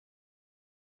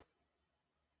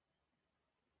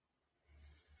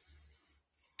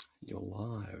You're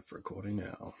live, recording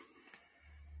now.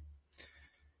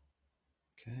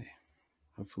 Okay,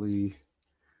 hopefully,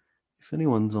 if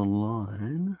anyone's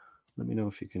online, let me know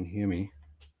if you can hear me.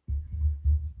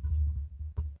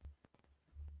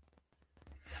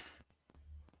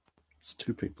 There's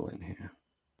two people in here.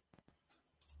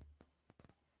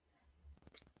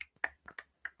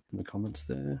 In the comments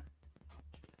there.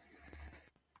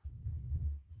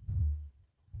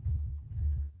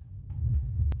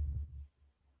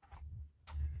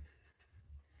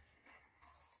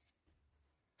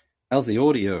 How's the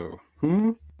audio?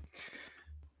 Let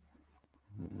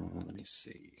me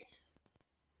see.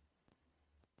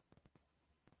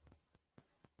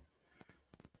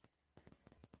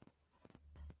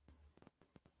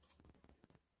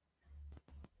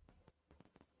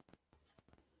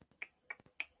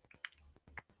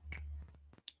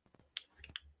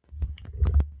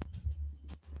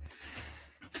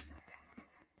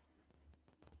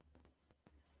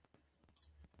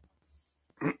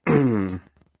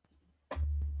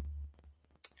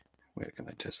 Where can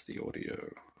I test the audio?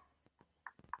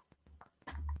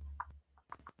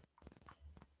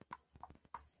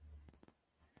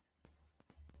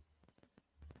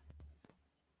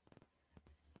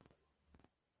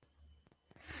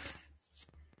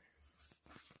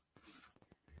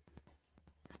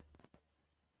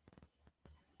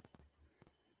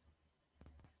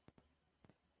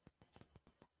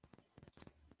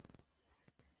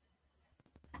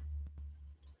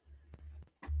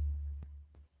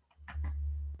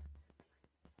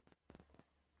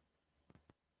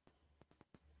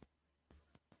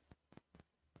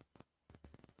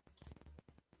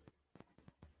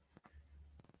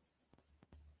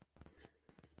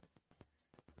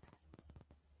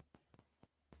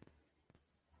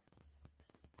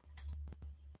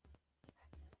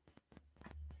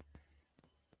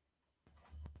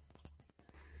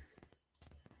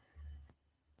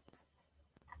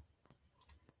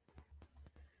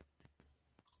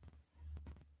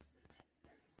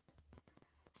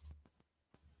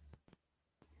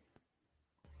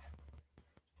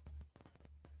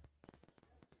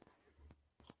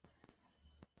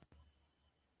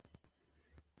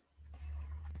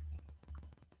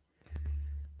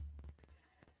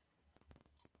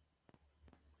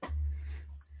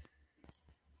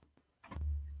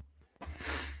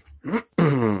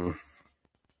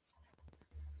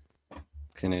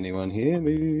 Can anyone hear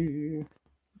me?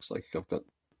 Looks like I've got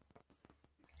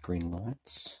green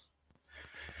lights.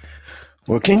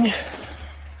 Working?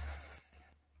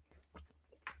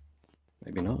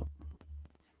 Maybe not.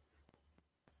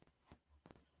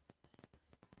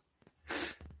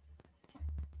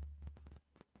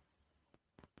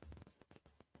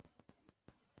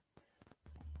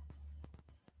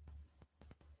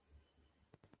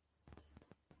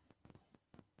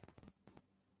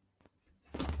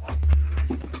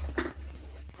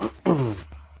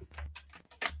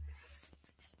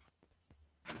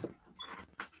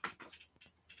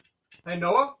 Hey,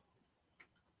 Noah?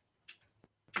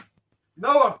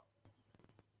 Noah!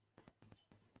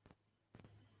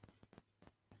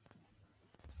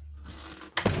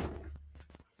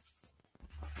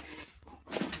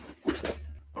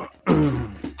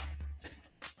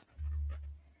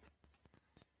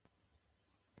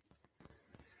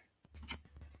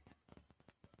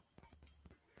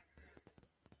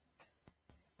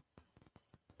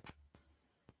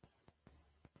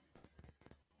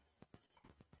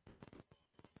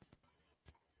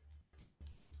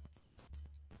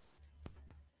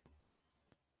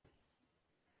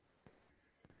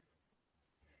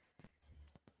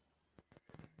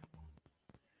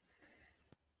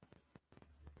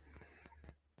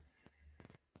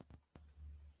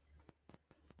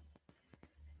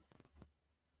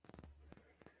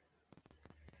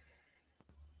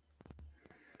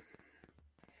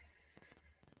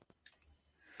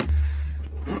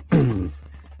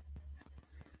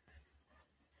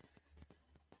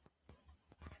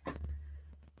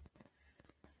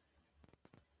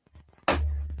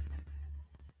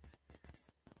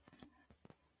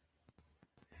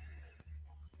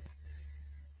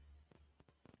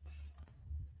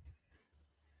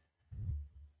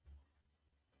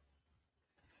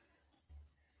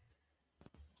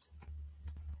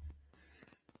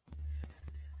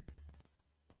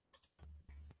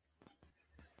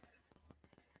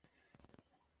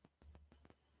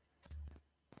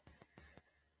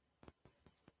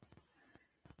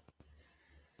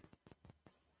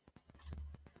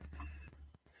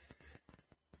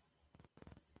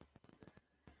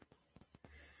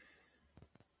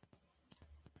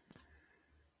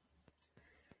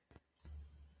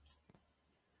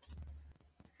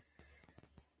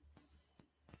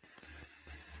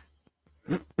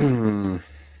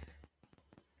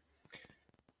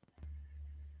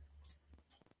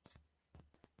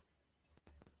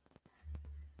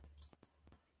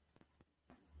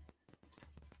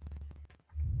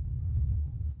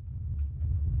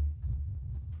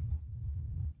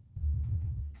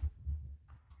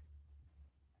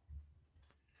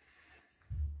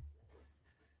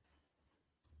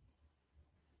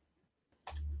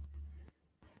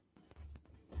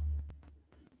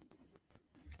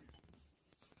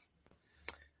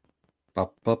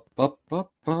 Up, up, up,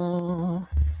 up, up.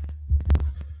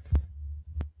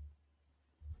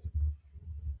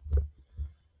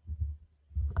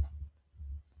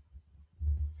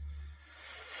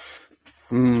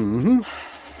 Mm-hmm.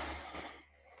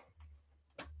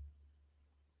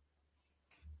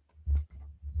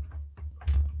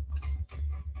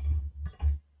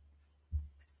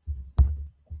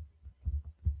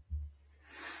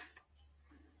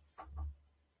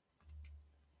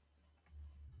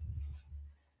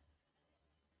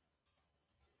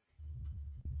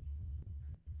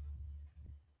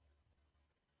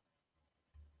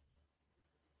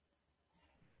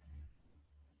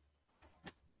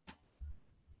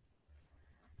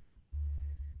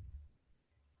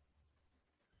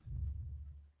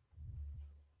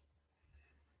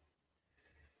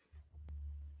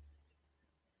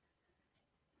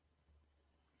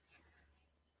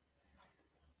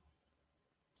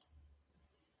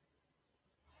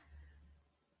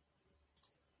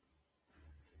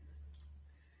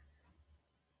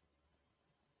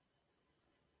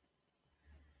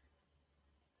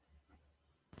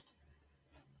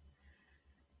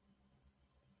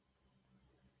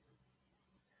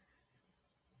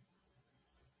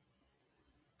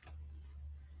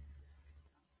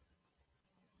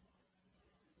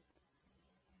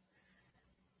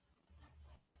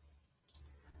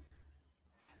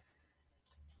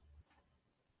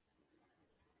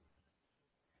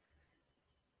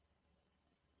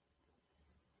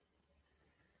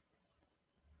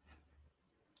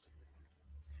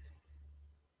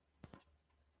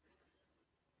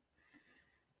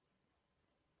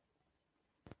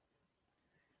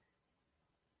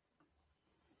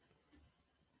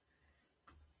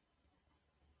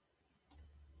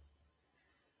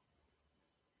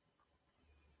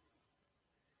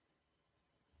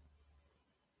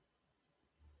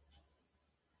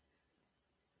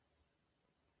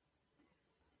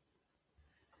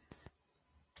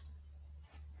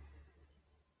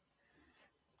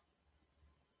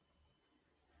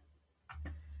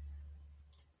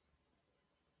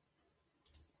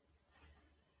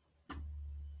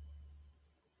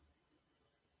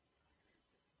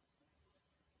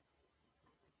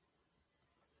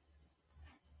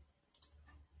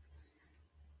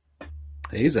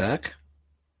 Hey, Zach.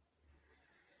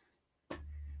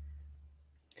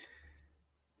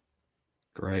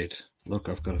 Great. Look,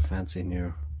 I've got a fancy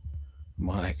new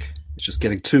mic. It's just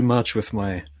getting too much with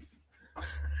my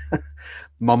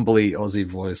mumbly Aussie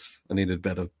voice. I needed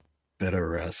better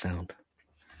sound.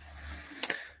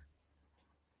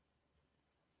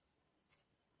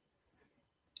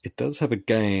 It does have a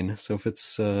gain, so if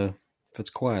it's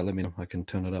quiet, let me know. I can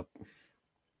turn it up.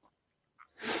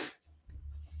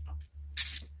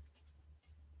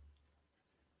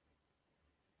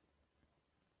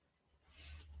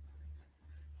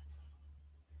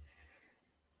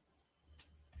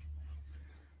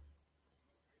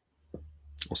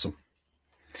 Awesome.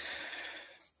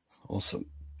 Awesome.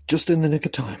 Just in the nick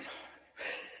of time.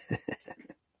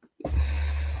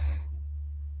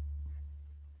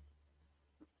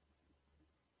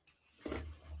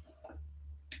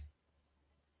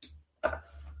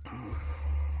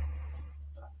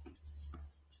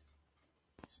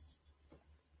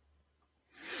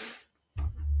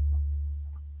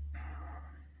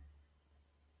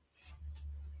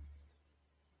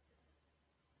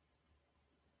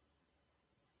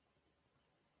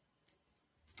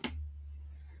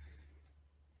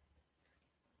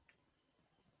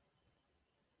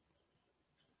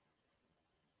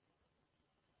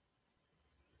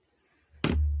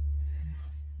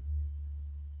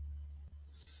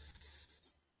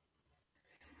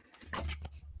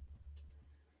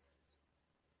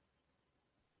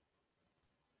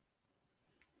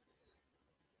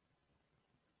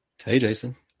 Hey,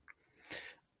 Jason.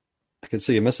 I can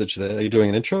see your message there. Are you doing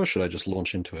an intro, or should I just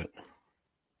launch into it?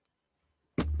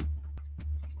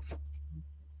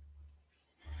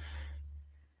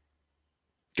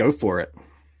 Go for it.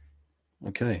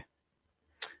 Okay.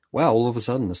 Wow, all of a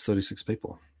sudden there's 36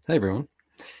 people. Hey, everyone.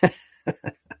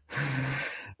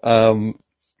 um,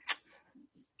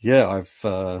 yeah,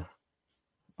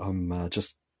 I'm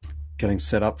just getting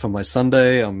set up for my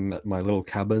Sunday. I'm at my little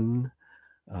cabin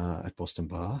at Boston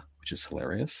Bar, which is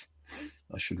hilarious.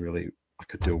 I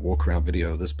could do a walk around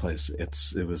video of this place.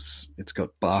 It's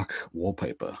got bark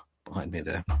wallpaper behind me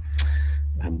there,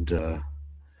 and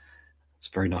it's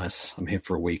very nice. I'm here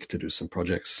for a week to do some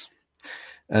projects,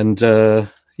 and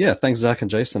yeah, thanks Zach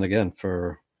and Jason again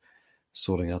for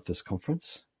sorting out this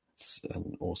conference. It's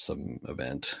an awesome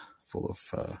event full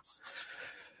of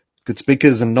good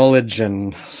speakers and knowledge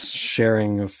and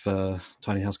sharing of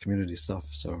tiny house community stuff.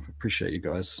 So appreciate you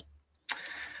guys.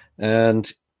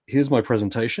 And here's my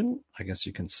presentation. I guess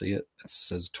you can see it. It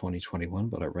says 2021,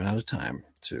 but I ran out of time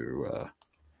to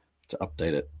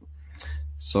update it.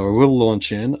 So we'll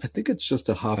launch in. I think it's just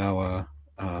a half-hour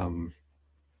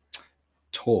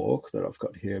talk that I've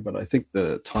got here, but I think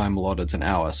the time allotted is an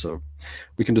hour, so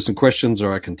we can do some questions,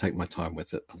 or I can take my time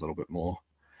with it a little bit more.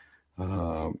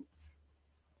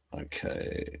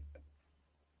 Okay,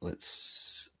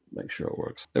 let's make sure it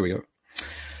works. There we go.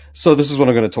 So this is what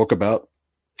I'm going to talk about.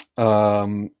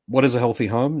 What is a healthy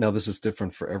home? Now, this is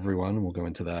different for everyone, and we'll go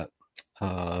into that.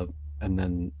 And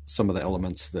then some of the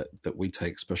elements that we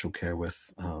take special care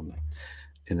with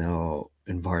in our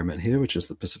environment here, which is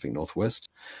the Pacific Northwest.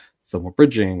 Thermal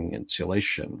bridging,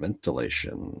 insulation,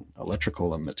 ventilation,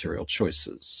 electrical and material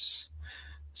choices.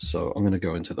 So I'm going to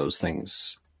go into those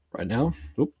things right now.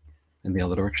 Oop, in the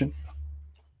other direction.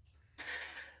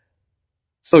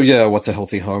 So yeah, what's a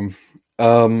healthy home?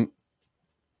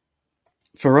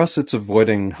 For us, it's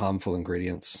avoiding harmful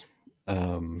ingredients. As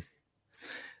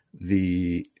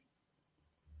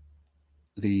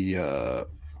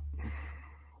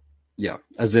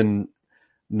in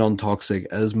non-toxic,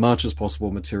 as much as possible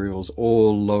materials,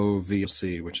 or low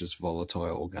VOC, which is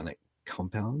volatile organic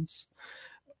compounds,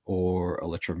 or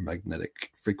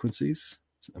electromagnetic frequencies,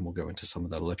 and we'll go into some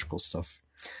of that electrical stuff.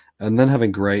 And then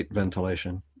having great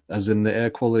ventilation, as in the air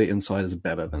quality inside is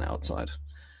better than outside.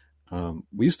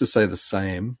 We used to say the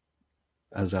same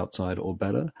as outside or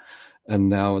better, and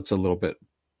now it's a little bit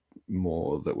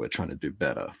more that we're trying to do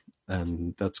better.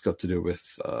 And that's got to do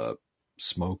with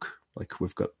smoke. Like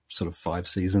we've got sort of 5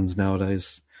 seasons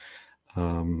nowadays.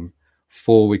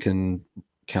 4 we can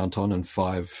count on, and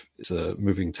 5 is a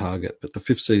moving target. But the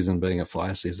 5th season being a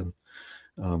fire season,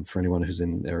 for anyone who's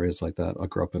in areas like that. I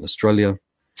grew up in Australia,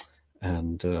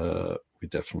 and we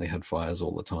definitely had fires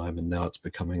all the time, and now it's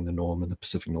becoming the norm in the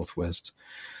Pacific Northwest.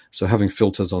 So having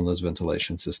filters on those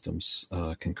ventilation systems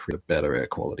can create a better air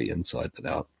quality inside than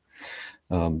out.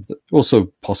 Also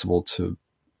possible to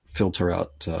filter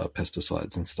out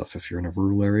pesticides and stuff if you're in a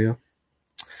rural area.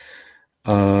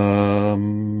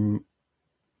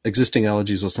 Existing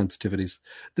allergies or sensitivities.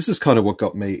 This is kind of what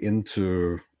got me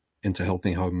into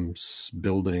healthy homes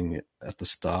building at the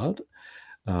start.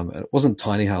 It wasn't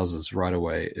tiny houses right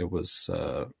away. It was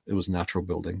natural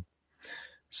building.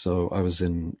 So I was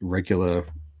in regular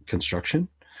construction,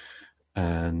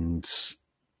 and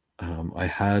I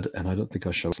had, and I don't think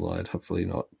I showed a slide, hopefully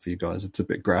not for you guys, it's a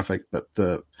bit graphic, but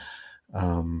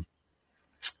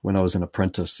when I was an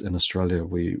apprentice in Australia,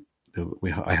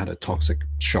 I had a toxic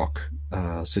shock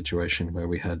situation where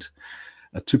we had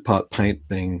a 2-part paint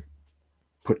being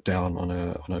put down on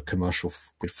a commercial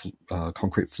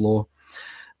concrete floor,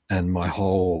 and my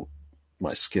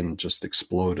skin just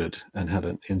exploded and had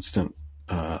an instant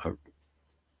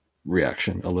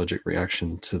allergic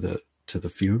reaction to the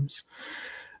fumes.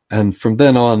 And from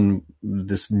then on,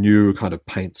 this new kind of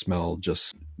paint smell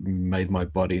just made my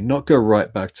body not go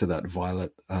right back to that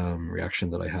violet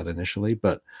reaction that I had initially,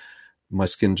 but my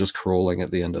skin just crawling at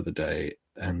the end of the day.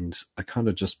 And I kind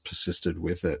of just persisted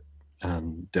with it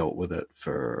and dealt with it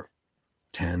for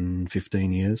 10,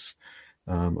 15 years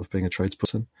of being a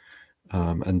tradesperson,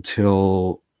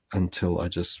 until I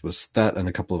just was that, and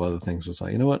a couple of other things was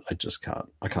like, you know what, I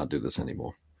can't do this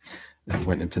anymore. And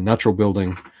went into natural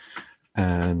building,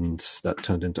 and that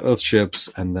turned into earthships.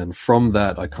 And then from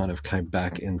that, I kind of came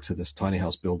back into this tiny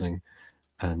house building,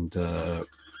 and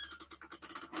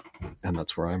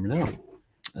that's where I am now.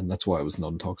 And that's why it was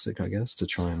non-toxic, I guess, to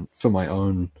try and, for my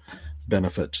own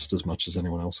benefit, just as much as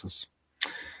anyone else's.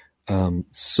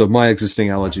 So my existing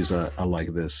allergies are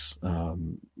like this,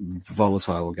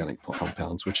 volatile organic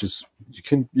compounds, which is,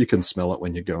 you can smell it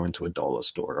when you go into a dollar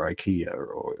store or IKEA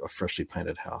or a freshly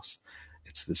painted house.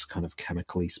 It's this kind of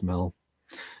chemically smell.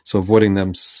 So avoiding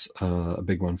them's a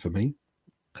big one for me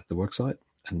at the worksite,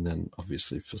 and then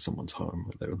obviously for someone's home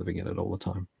where they're living in it all the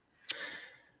time.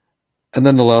 And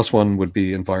then the last one would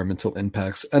be environmental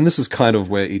impacts, and this is kind of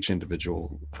where each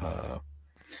individual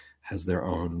has their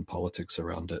own politics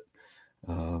around it.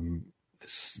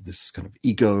 This kind of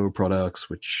eco products,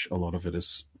 which a lot of it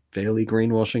is fairly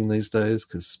greenwashing these days,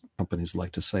 because companies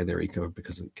like to say they're eco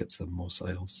because it gets them more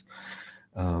sales.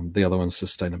 The other one's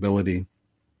sustainability,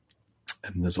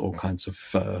 and there's all kinds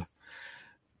of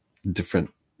different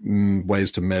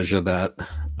ways to measure that.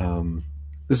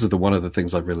 This is one of the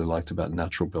things I really liked about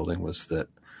natural building, was that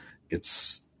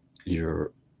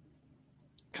you're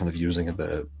kind of using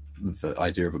the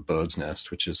idea of a bird's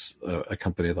nest, which is a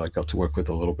company that I got to work with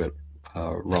a little bit,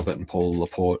 Robert and Paul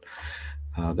Laporte.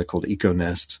 They're called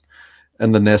EcoNest.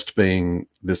 And the nest being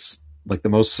this, like the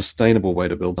most sustainable way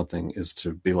to build something is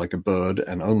to be like a bird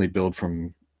and only build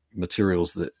from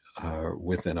materials that are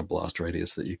within a blast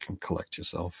radius that you can collect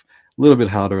yourself. A little bit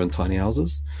harder in tiny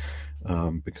houses,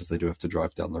 because they do have to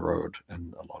drive down the road,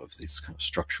 and a lot of these kind of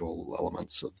structural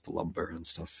elements of the lumber and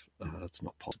stuff, it's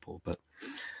not possible. But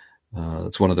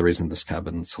it's one of the reasons this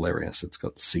cabin's hilarious. It's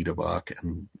got cedar bark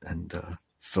and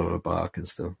fir bark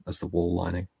as the wall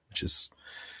lining, which is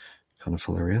kind of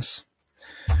hilarious.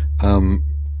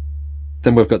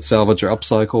 Then we've got salvage or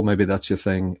upcycle. Maybe that's your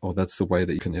thing, or that's the way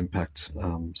that you can impact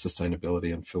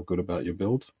sustainability and feel good about your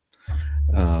build.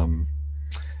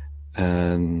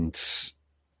 And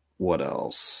what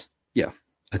else? Yeah,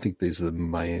 I think these are the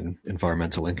main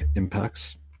environmental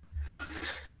impacts.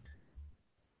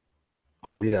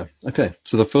 Yeah. Okay.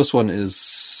 So the first one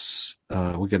is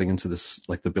we're getting into this,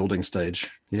 like the building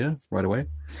stage here right away.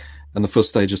 And the first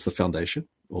stage is the foundation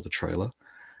or the trailer.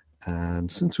 And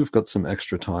since we've got some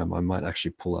extra time, I might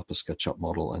actually pull up a SketchUp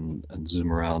model and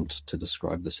zoom around to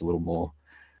describe this a little more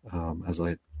as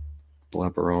I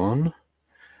blabber on.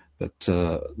 But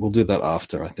we'll do that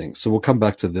after, I think. So we'll come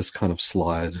back to this kind of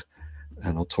slide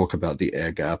and I'll talk about the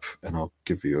air gap and I'll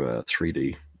give you a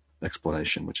 3D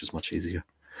explanation, which is much easier.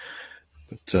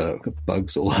 But we've got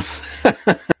bugs all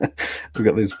over. We've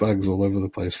got these bugs all over the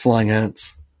place, flying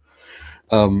ants.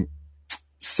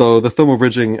 So the thermal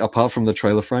bridging, apart from the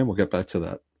trailer frame, we'll get back to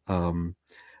that,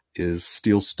 is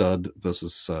steel stud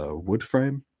versus wood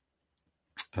frame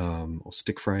or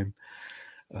stick frame.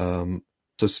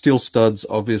 So steel studs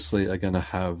obviously are going to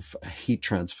have a heat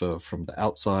transfer from the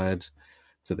outside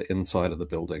to the inside of the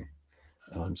building.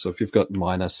 So if you've got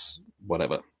minus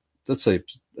whatever, let's say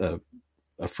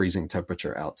a freezing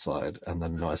temperature outside and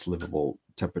then a nice livable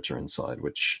temperature inside,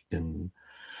 which in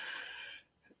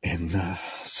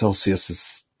Celsius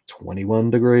is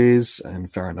 21 degrees,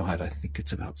 and Fahrenheit I think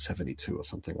it's about 72 or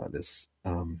something like this.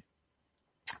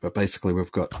 But basically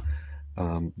we've got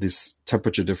this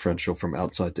temperature differential from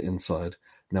outside to inside.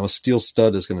 Now a steel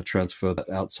stud is going to transfer that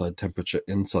outside temperature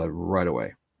inside right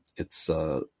away. It's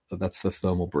that's the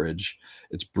thermal bridge.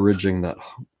 It's bridging that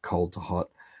cold to hot,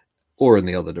 or in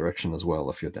the other direction as well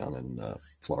if you're down in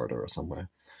Florida or somewhere.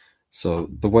 So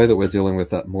the way that we're dealing with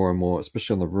that more and more,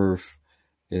 especially on the roof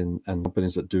and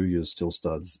companies that do use steel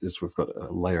studs, is we've got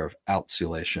a layer of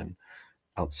outsulation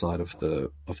outside of the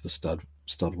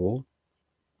stud wall,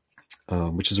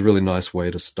 which is a really nice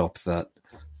way to stop that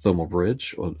thermal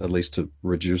bridge, or at least to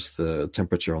reduce the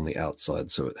temperature on the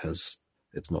outside so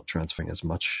it's not transferring as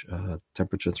much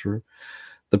temperature through.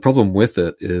 The problem with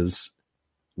it is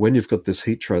when you've got this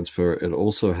heat transfer, it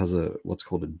also has what's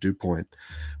called a dew point,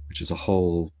 which is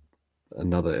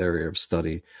another area of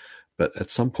study. But at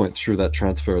some point through that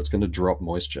transfer, it's going to drop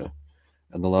moisture.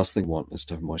 And the last thing you want is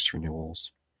to have moisture in your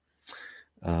walls.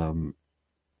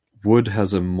 Wood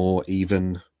has a more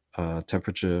even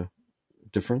temperature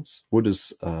difference. Wood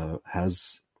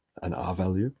has an R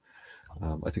value.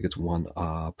 I think it's 1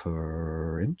 R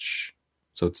per inch.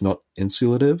 So it's not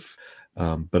insulative,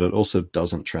 but it also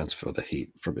doesn't transfer the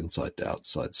heat from inside to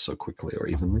outside so quickly or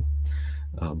evenly.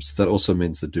 So that also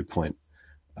means the dew point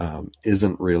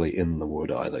isn't really in the wood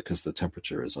either, because the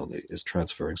temperature is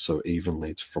transferring so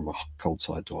evenly from a cold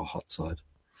side to a hot side.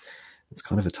 It's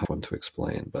kind of a tough one to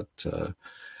explain, but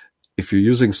if you're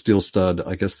using steel stud,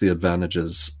 I guess the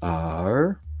advantages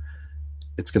are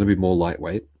it's going to be more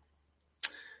lightweight.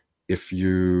 If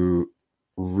you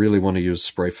really want to use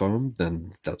spray foam,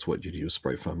 then that's what you'd use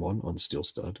spray foam on steel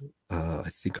stud. I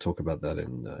think I talk about that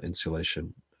in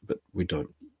insulation, but we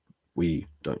don't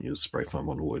use spray foam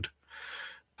on wood.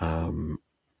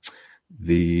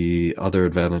 The other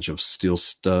advantage of steel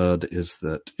stud is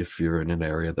that if you're in an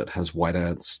area that has white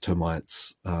ants,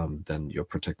 termites, then you're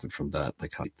protected from that. They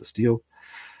can't eat the steel.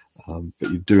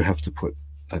 But you do have to put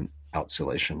an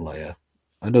outsulation layer.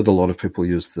 I know that a lot of people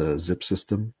use the zip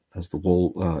system as the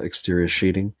wall exterior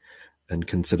sheeting and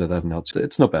consider that an outsulation.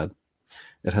 It's not bad.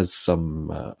 It has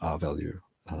some R value,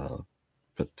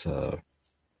 but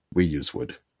we use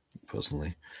wood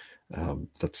personally.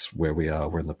 That's where we are.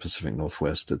 We're in the Pacific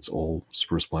Northwest. It's all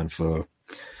spruce pine fir,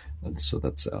 and so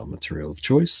that's our material of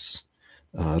choice.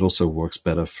 It also works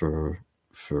better for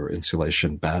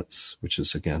insulation bats, which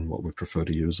is again what we prefer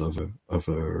to use over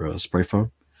spray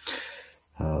foam.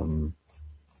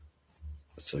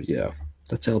 So yeah,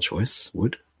 that's our choice,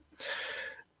 wood.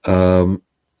 The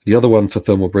other one for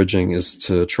thermal bridging is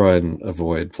to try and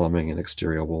avoid plumbing in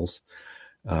exterior walls,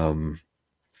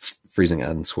 freezing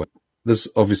and sweat. There's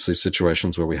obviously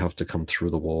situations where we have to come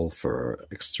through the wall for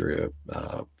exterior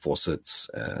faucets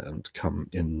and come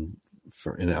in,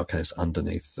 in our case,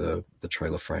 underneath the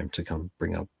trailer frame to come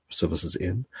bring up surfaces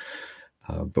in.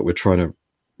 But we're trying to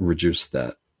reduce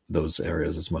those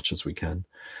areas as much as we can.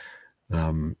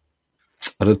 I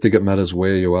don't think it matters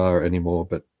where you are anymore,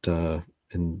 but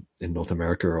in North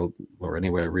America or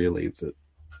anywhere really, that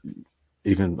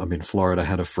even Florida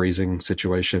had a freezing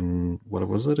situation. What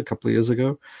was it, a couple of years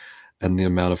ago? And the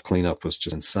amount of cleanup was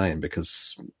just insane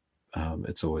because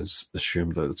it's always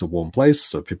assumed that it's a warm place,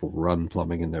 so people run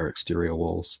plumbing in their exterior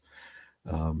walls.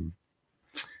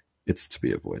 It's to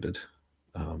be avoided.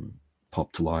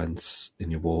 Popped lines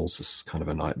in your walls is kind of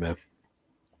a nightmare.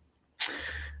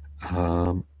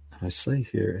 I say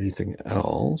here, anything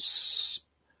else?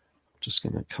 Just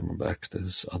going to come back to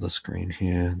this other screen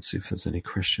here and see if there's any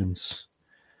questions.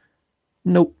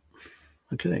 Nope.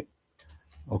 Okay.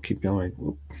 I'll keep going.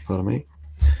 Oop, pardon me.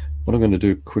 What I'm going to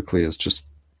do quickly is just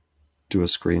do a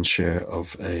screen share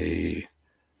of a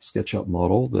SketchUp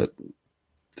model that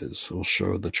this will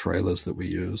show the trailers that we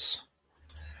use.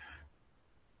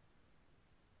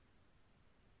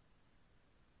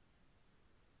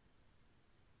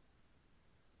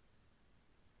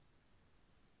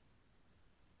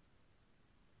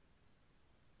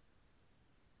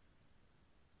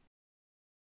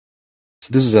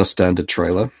 So this is our standard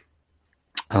trailer,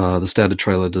 the standard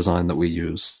trailer design that we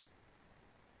use.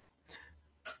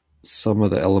 Some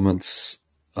of the elements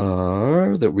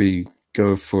are that we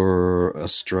go for a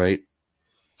straight,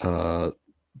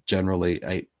 generally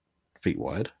 8 feet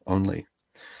wide only.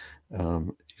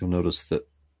 You'll notice that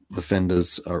the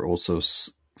fenders are also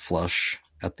flush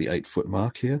at the 8-foot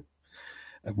mark here.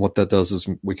 And what that does is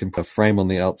we can put a frame on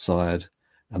the outside,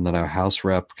 and then our house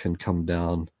wrap can come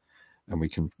down and we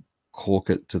can cork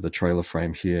it to the trailer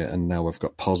frame here, and now we've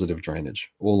got positive drainage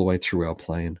all the way through our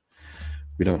plane.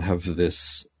 We don't have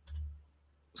this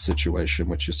situation,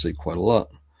 which you see quite a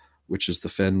lot, which is the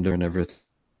fender and everything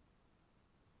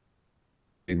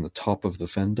in the top of the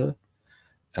fender,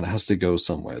 and it has to go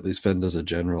somewhere. These fenders are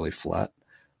generally flat,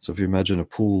 so if you imagine a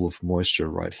pool of moisture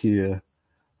right here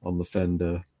on the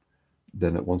fender,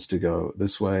 then it wants to go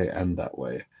this way and that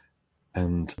way.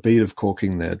 And a bead of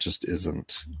caulking there just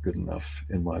isn't good enough,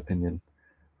 in my opinion,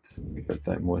 to get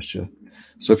that moisture.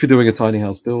 So if you're doing a tiny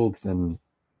house build, then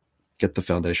get the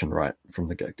foundation right from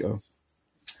the get-go.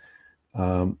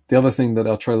 The other thing that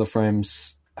our trailer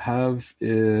frames have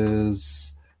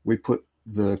is we put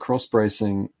the cross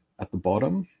bracing at the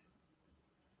bottom.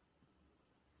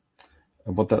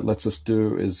 And what that lets us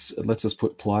do is it lets us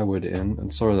put plywood in.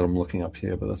 And sorry that I'm looking up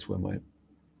here, but that's where my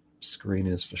screen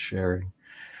is for sharing.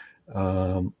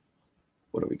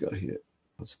 What do we got here?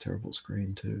 That's a terrible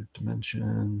screen too.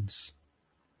 Dimensions.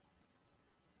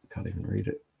 Can't even read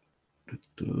it.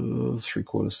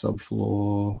 3/4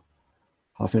 subfloor.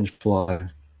 1/2-inch ply.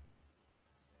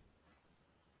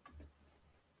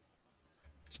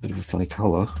 It's a bit of a funny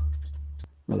color.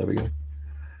 Oh, there we go.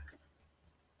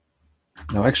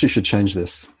 Now I actually should change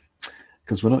this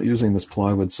because we're not using this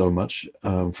plywood so much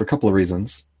for a couple of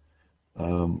reasons.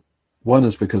 One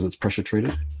is because it's pressure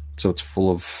treated, so it's full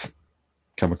of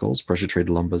chemicals. Pressure treated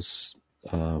lumber's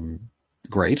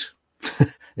great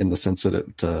in the sense that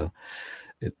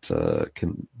it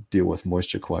can deal with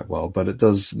moisture quite well, but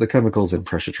the chemicals in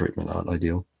pressure treatment aren't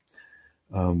ideal.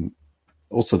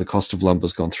 Also, the cost of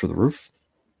lumber's gone through the roof,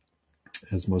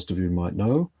 as most of you might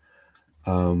know.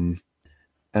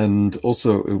 And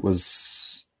also it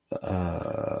was,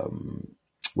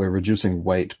 we're reducing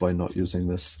weight by not using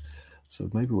this. So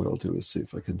maybe what I'll do is see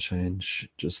if I can change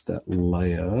just that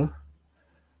layer.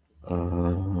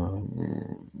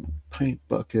 Paint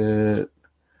bucket,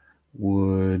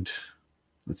 wood.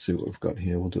 Let's see what we've got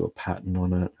here. We'll do a pattern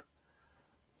on it.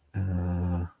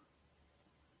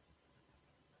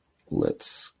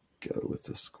 Let's go with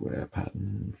the square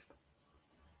pattern.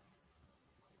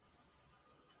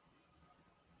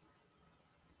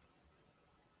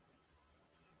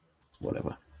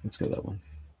 Whatever. Let's go that one.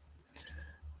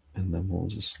 And then we'll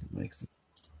just make it a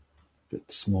bit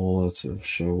smaller to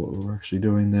show what we're actually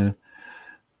doing there.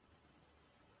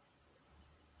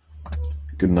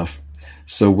 Good enough.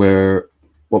 So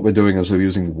what we're doing is we're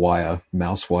using wire,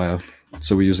 mouse wire.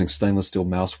 So we're using stainless steel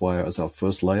mouse wire as our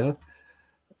first layer.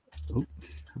 Oh,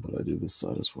 how about I do this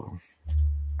side as well?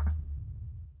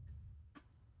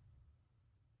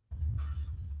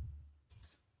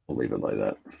 I'll leave it like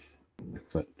that.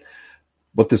 But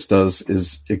what this does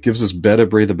is it gives us better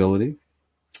breathability.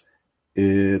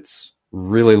 It's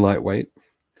really lightweight.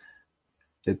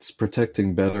 It's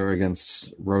protecting better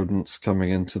against rodents coming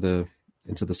into the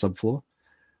subfloor.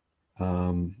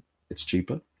 It's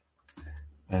cheaper,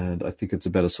 and I think it's a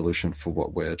better solution for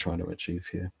what we're trying to achieve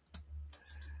here.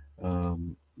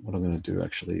 What I'm going to do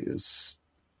actually is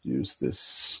use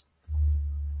this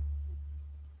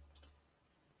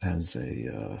as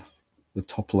the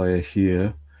top layer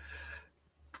here.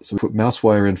 So we put mouse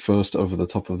wire in first over the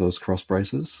top of those cross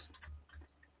braces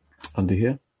under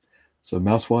here. So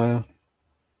mouse wire,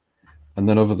 and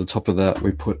then over the top of that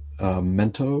we put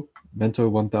Mento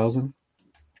 1000,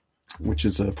 which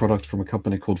is a product from a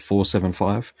company called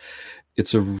 475.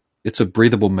 It's a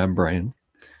breathable membrane.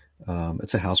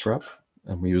 It's a house wrap,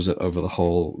 and we use it over the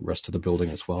whole rest of the building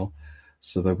as well.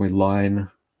 So then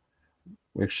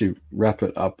we actually wrap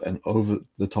it up and over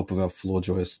the top of our floor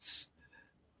joists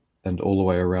and all the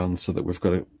way around, so that we've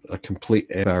got a complete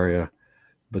air barrier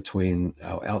between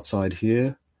our outside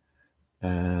here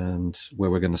and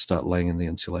where we're going to start laying in the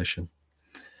insulation.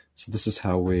 So this is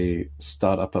how we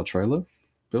start up our trailer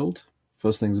build.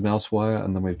 First thing's mouse wire,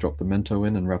 and then we drop the Mento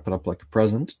in and wrap it up like a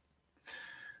present.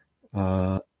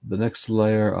 The next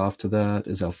layer after that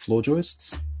is our floor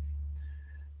joists.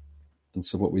 And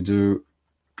so what we do,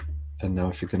 and now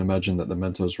if you can imagine that the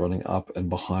Mento is running up and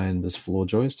behind this floor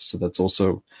joist, so that's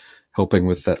also helping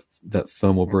with that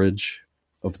thermal bridge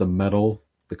of the metal,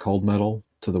 the cold metal,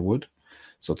 to the wood.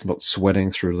 So it's not sweating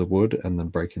through the wood and then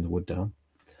breaking the wood down.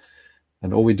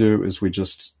 And all we do is we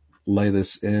just lay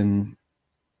this in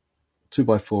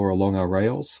 2x4 along our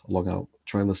rails, along our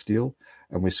trailer steel,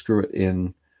 and we screw it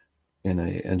in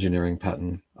a engineering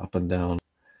pattern up and down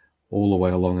all the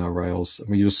way along our rails. And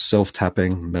we use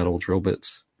self-tapping metal drill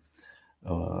bits.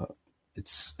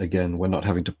 It's, again, we're not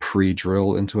having to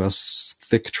pre-drill into our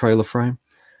thick trailer frame.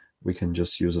 We can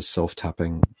just use a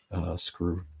self-tapping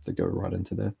screw to go right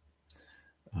into there.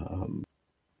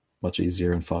 Much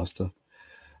easier and faster.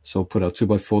 So we'll put our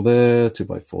 2x4 there,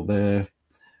 2x4 there.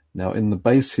 Now in the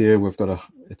base here, we've got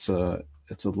it's a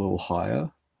little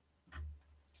higher.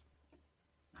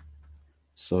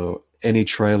 So any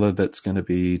trailer that's going to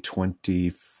be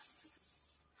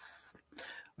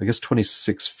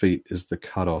 26 feet is the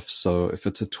cutoff. So if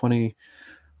it's a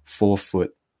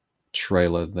 24-foot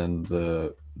trailer, then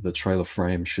the trailer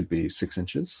frame should be 6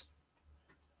 inches.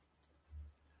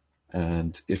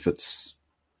 And it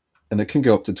can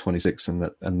go up to 26, and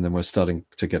then we're starting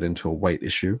to get into a weight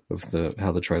issue of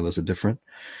how the trailers are different.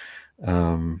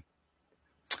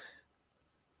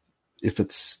 If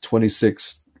it's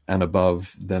 26 and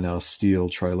above, then our steel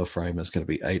trailer frame is going to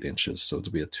be 8 inches, so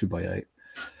it'll be a 2x8.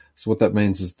 So what that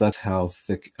means is that's how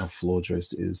thick our floor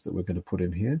joist is that we're going to put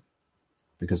in here,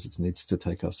 because it needs to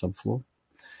take our subfloor.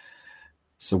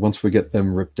 So once we get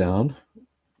them ripped down,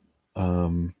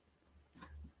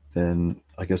 then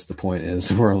I guess the point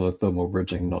is we're on the thermal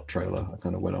bridging, not trailer. I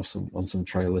kind of went off on some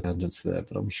trailer tangents there,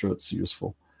 but I'm sure it's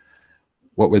useful.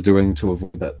 What we're doing to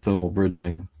avoid that thermal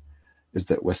bridging is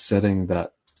that we're setting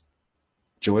our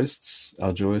joists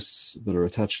that are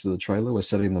attached to the trailer, we're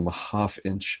setting them a 1/2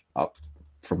 inch up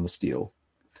from the steel.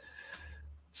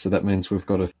 So that means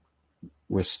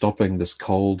we're stopping this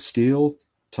cold steel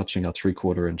touching our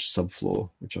 3/4 inch subfloor,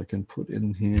 which I can put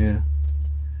in here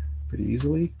pretty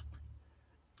easily.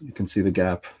 You can see the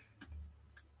gap.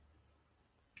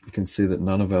 You can see that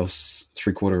none of our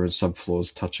 3/4 inch subfloor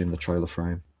is touching the trailer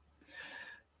frame.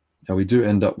 Now we do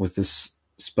end up with this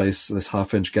space, this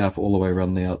 1/2 inch gap all the way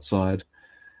around the outside.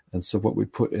 And so what we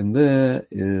put in there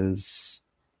is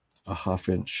a 1/2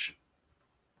 inch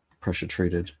pressure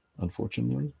treated,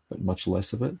 unfortunately, but much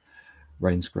less of it,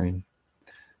 rain screen.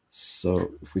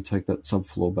 So if we take that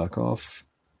subfloor back off,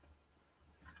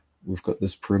 we've got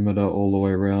this perimeter all the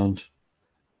way around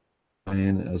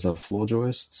in as our floor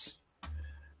joists,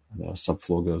 and our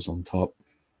subfloor goes on top,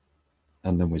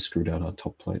 and then we screw down our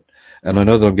top plate. And I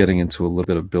know that I'm getting into a little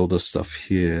bit of builder stuff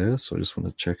here, so I just want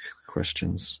to check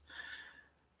questions.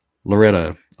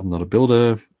 Loretta, I'm not a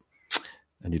builder,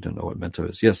 and you don't know what Mento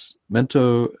is. Yes,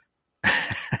 Mento.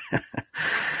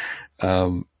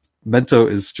 Mento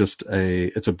is just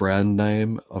it's a brand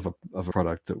name of a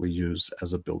product that we use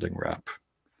as a building wrap.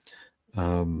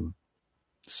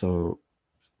 So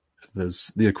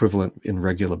there's the equivalent in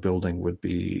regular building would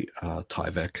be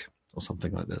Tyvek or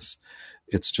something like this.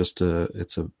 It's just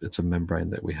it's a membrane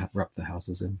that we wrap the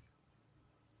houses in.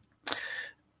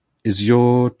 Is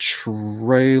your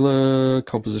trailer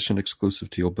composition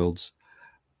exclusive to your builds?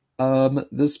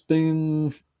 There's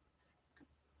been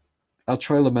our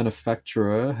trailer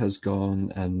manufacturer has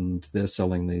gone and they're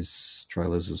selling these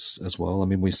trailers as well. I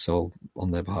mean, we sell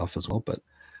on their behalf as well, but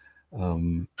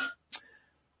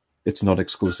it's not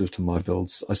exclusive to my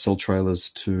builds. I sell trailers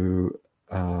to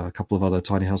a couple of other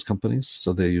tiny house companies,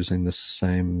 so they're using the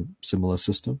similar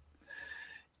system.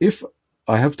 If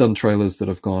I have done trailers that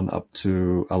have gone up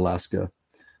to Alaska,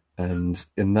 and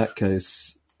in that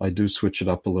case, I do switch it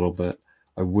up a little bit.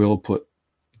 I will put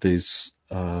these,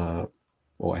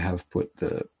 or I have put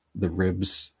the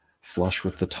ribs flush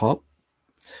with the top.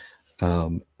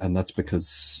 And that's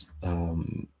because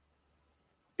in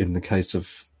the case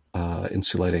of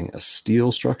insulating a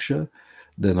steel structure,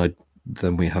 then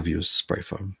we have used spray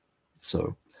foam.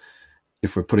 So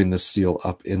if we're putting the steel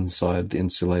up inside the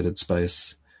insulated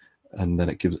space, and then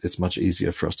it's much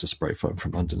easier for us to spray foam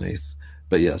from underneath.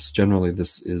 But yes, generally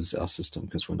this is our system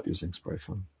because we're not using spray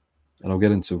foam. And I'll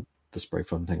get into the spray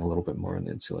foam thing a little bit more in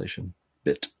the insulation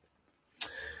bit.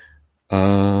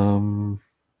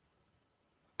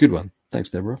 Good one. Thanks,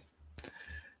 Deborah.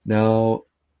 Now,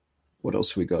 what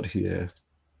else we got here?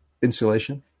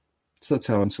 Insulation. So that's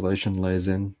how insulation lays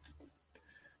in.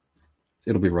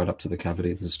 It'll be right up to the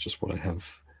cavity. This is just what I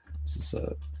have. This is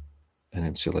an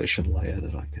insulation layer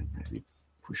that I can maybe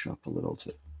push up a little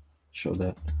to show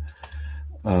that.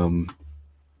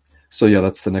 So yeah,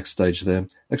 that's the next stage there.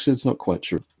 Actually, it's not quite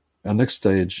true. Our next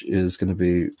stage is going to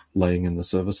be laying in the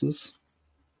services.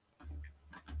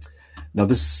 Now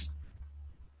this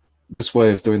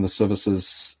way of doing the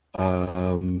services,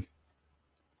 it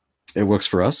works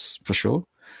for us for sure.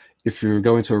 If you're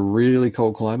going to a really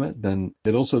cold climate, then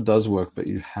it also does work, but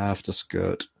you have to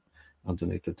skirt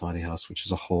underneath the tiny house, which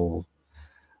is a whole,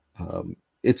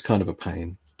 it's kind of a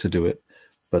pain to do it.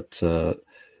 But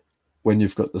when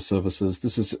you've got the services,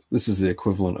 this is the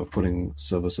equivalent of putting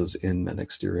services in an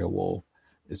exterior wall.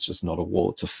 It's just not a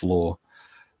wall, it's a floor.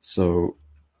 So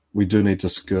we do need to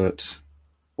skirt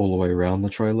all the way around the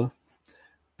trailer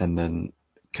and then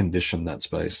condition that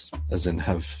space, as in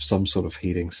have some sort of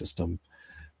heating system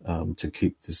to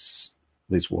keep these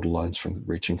water lines from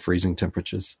reaching freezing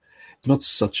temperatures. It's not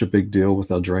such a big deal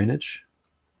with our drainage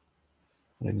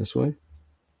running this way.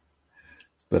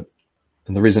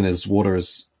 And the reason is water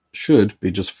should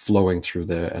be just flowing through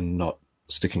there and not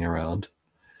sticking around.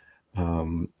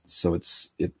 So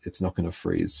it's not going to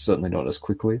freeze, certainly not as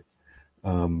quickly.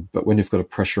 But when you've got a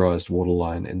pressurized water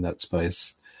line in that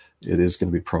space, it is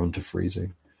going to be prone to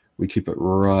freezing. We keep it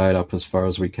right up as far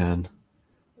as we can.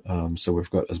 So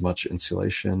we've got as much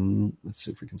insulation. Let's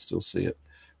see if we can still see it.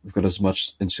 We've got as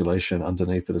much insulation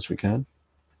underneath it as we can.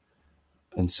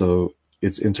 And so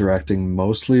it's interacting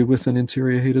mostly with an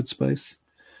interior heated space.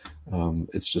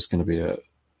 It's just going to be a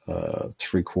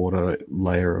 3/4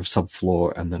 layer of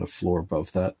subfloor and then a floor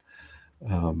above that.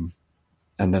 And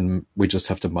then we just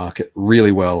have to mark it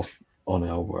really well on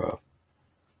our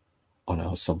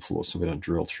subfloor so we don't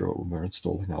drill through it when we're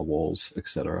installing our walls,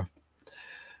 etc.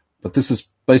 But this is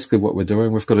basically what we're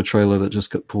doing. We've got a trailer that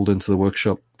just got pulled into the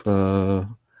workshop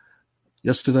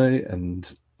yesterday,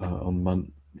 and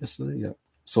yesterday, yeah.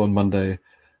 So on Monday,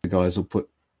 the guys will put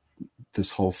this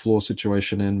whole floor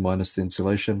situation in minus the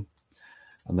insulation,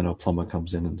 and then our plumber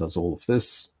comes in and does all of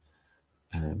this,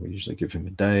 and we usually give him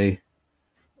a day,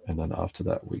 and then after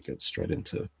that we get straight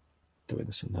into doing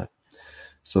this and that.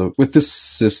 So with this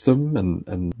system,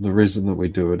 and the reason that we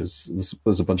do it is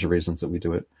there's a bunch of reasons that we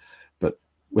do it, but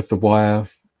with the wire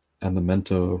and the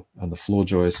Mento and the floor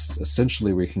joists,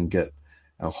 essentially we can get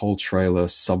our whole trailer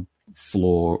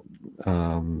subfloor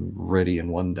ready in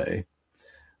one day.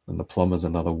 And the plumber's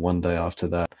another one day after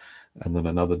that, and then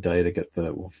another day to get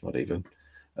not even,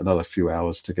 another few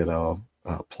hours to get our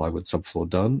plywood subfloor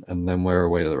done, and then we're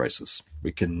away to the races.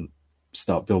 We can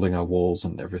start building our walls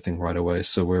and everything right away.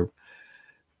 So we're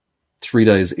 3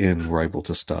 days in, we're able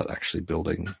to start actually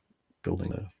building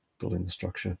the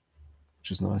structure,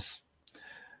 which is nice.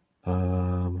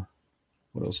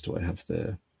 What else do I have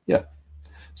there? Yeah,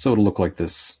 so it'll look like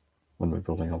this when we're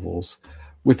building our walls.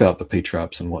 Without the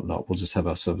P-traps and whatnot, we'll just have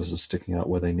our services sticking out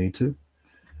where they need to.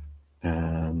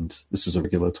 And this is a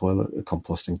regular toilet. A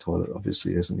composting toilet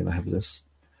obviously isn't going to have this.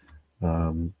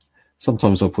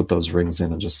 Sometimes I'll put those rings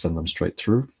in and just send them straight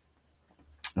through.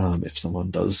 If someone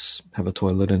does have a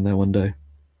toilet in there one day.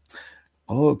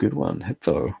 Oh, good one.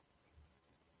 Hepvo.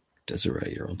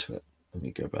 Desiree, you're onto it. Let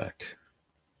me go back.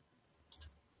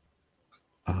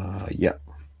 Yeah.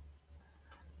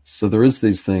 So there is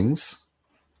these things.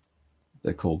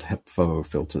 They're called HEPFO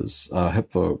filters,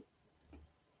 HEPFO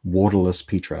waterless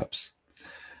P-traps.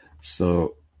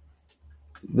 So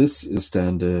this is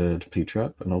standard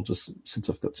P-trap, and I'll just, since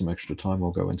I've got some extra time,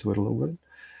 I'll go into it a little bit.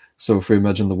 So if we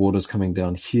imagine the water's coming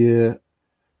down here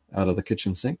out of the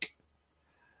kitchen sink,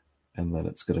 and then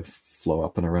it's going to flow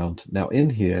up and around. Now in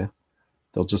here,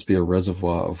 there'll just be a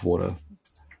reservoir of water.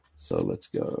 So let's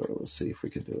see if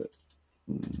we can do it.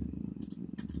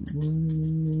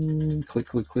 Click,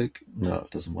 click, click. No, it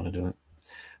doesn't want to do it.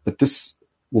 But this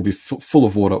will be full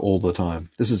of water all the time.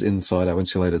 This is inside our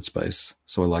insulated space,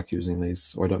 so I like using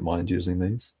these, or I don't mind using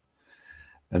these.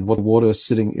 And what the water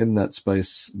sitting in that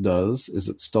space does is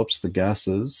it stops the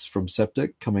gases from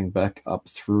septic coming back up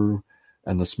through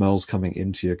and the smells coming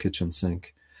into your kitchen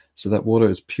sink. So that water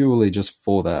is purely just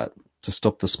for that, to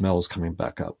stop the smells coming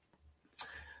back up.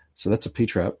 So that's a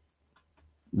P-trap.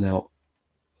 Now,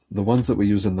 the ones that we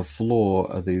use in the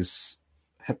floor are these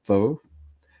HEPVO,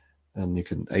 and you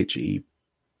can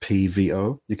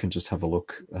HEPVO. You can just have a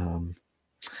look on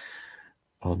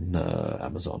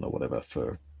Amazon or whatever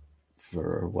for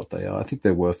what they are. I think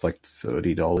they're worth like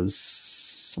 $30,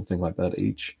 something like that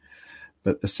each.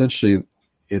 But essentially,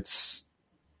 it's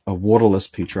a waterless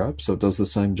P-trap, so it does the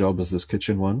same job as this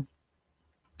kitchen one.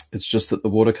 It's just that the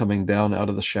water coming down out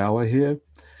of the shower here,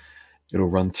 it'll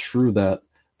run through that,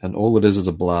 and all it is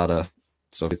a bladder.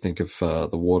 So if you think of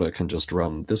the water can just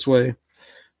run this way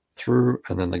through,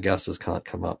 and then the gases can't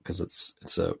come up because it's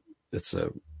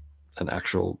an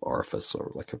actual orifice,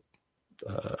 or like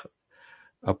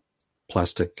a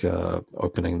plastic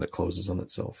opening that closes on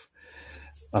itself.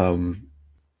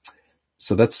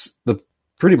 So that's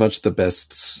pretty much the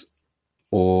best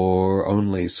or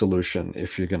only solution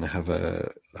if you're going to have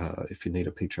if you need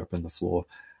a P-trap in the floor.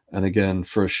 And again,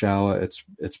 for a shower,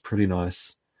 it's pretty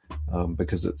nice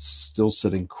because it's still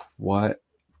sitting quite.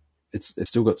 It's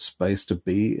still got space to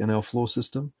be in our floor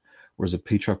system, whereas a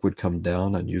P-trap would come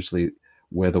down, and usually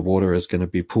where the water is going to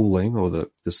be pooling, or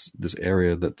this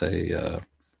area that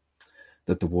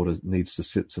that the water needs to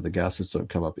sit so the gases don't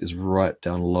come up, is right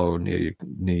down low near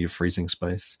your freezing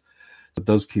space. So it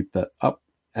does keep that up,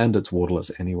 and it's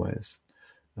waterless anyways.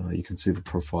 You can see the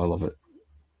profile of it.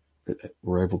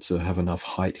 We're able to have enough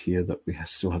height here that we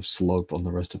still have slope on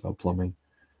the rest of our plumbing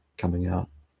coming out.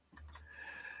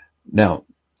 Now,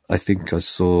 I think I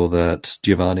saw that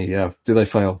Giovanni, do they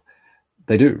fail?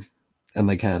 They do, and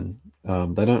they can.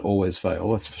 They don't always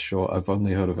fail, that's for sure. I've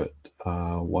only heard of it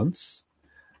once,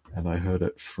 and I heard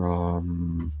it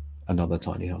from another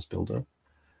tiny house builder.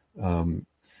 The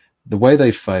way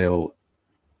they fail,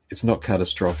 it's not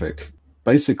catastrophic.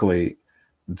 Basically,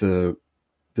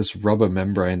 this rubber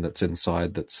membrane that's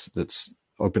inside, that's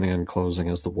opening and closing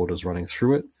as the water's running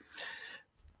through it,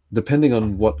 depending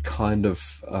on what kind of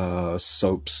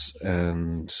soaps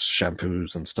and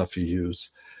shampoos and stuff you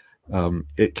use,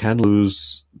 it can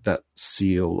lose that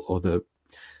seal, or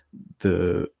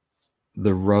the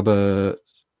rubber.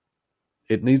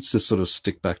 It needs to sort of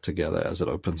stick back together as it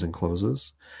opens and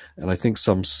closes, and I think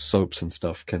some soaps and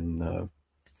stuff can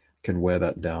wear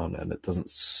that down, and it doesn't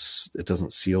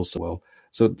seal so well.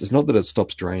 So it's not that it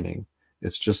stops draining;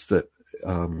 it's just that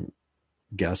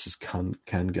gases can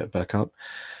get back up.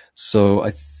 So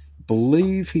I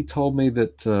believe he told me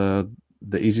that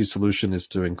the easy solution is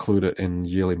to include it in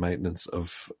yearly maintenance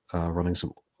of running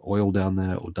some oil down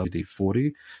there, or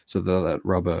WD-40, so that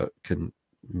rubber can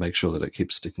make sure that it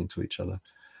keeps sticking to each other.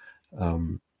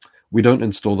 We don't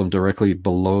install them directly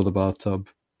below the bathtub.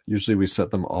 Usually we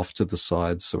set them off to the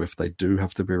sides, so if they do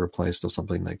have to be replaced or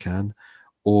something, they can.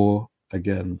 Or,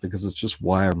 again, because it's just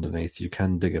wire underneath, you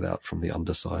can dig it out from the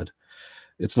underside.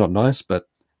 It's not nice, but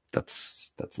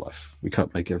that's life. We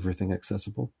can't make everything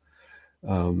accessible.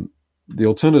 The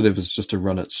alternative is just to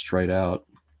run it straight out.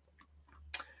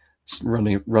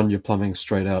 Run your plumbing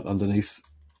straight out underneath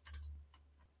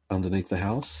the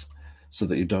house, so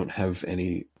that you don't have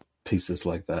any pieces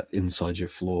like that inside your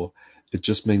floor. It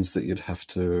just means that you'd have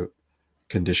to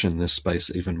condition this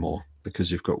space even more,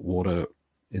 because you've got water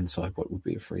inside what would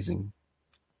be a freezing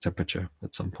temperature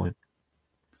at some point.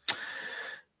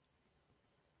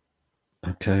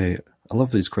 Okay, I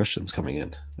love these questions coming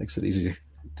in. Makes it easy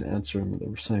to answer them at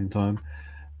the same time.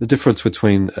 The difference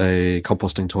between a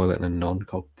composting toilet and a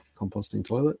non-composting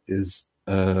toilet is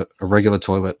a regular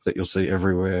toilet that you'll see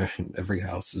everywhere in every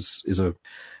house is a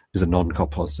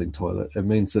non-composting toilet. It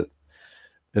means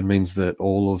that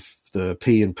all of the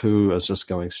pee and poo is just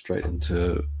going straight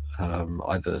into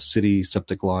either city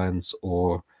septic lines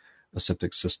or a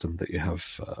septic system that you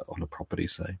have on a property,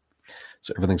 say.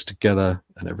 So everything's together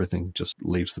and everything just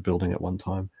leaves the building at one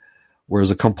time.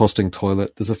 Whereas a composting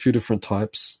toilet, there's a few different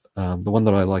types. The one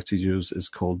that I like to use is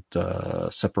called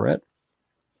Separate.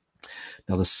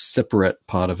 Now, the Separate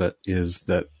part of it is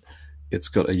that it's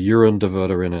got a urine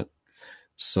diverter in it.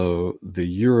 So the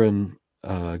urine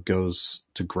goes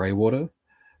to grey water,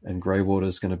 and grey water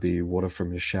is going to be water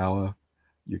from your shower,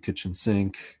 your kitchen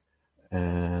sink,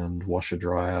 and washer,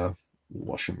 dryer,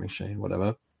 washing machine,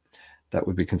 whatever. That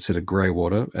would be considered grey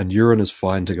water, and urine is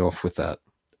fine to go off with that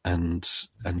and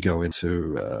go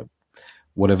into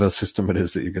whatever system it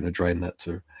is that you're going to drain that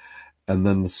to. And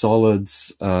then the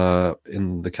solids,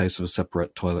 in the case of a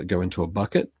Separate toilet, go into a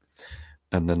bucket,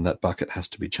 and then that bucket has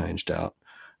to be changed out.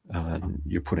 And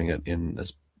you're putting it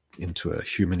into a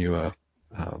humanure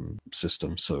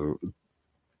system. So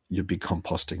you'd be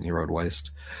composting your own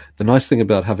waste. The nice thing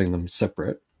about having them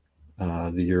separate,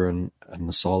 the urine and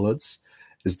the solids,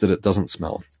 is that it doesn't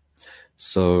smell.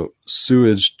 So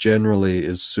sewage generally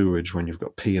is sewage when you've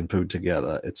got pee and poo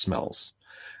together. It smells.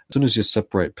 As soon as you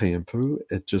separate pee and poo,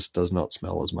 it just does not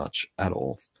smell as much at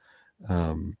all.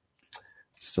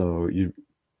 So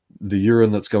the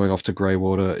urine that's going off to grey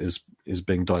water is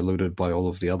being diluted by all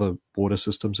of the other water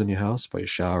systems in your house, by your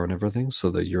shower and everything,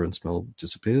 so the urine smell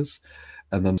disappears.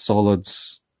 And then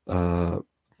solids, the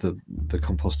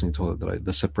composting toilet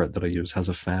the separate that I use has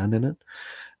a fan in it,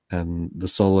 and the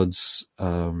solids,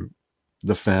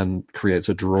 the fan creates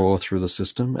a draw through the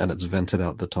system, and it's vented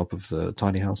out the top of the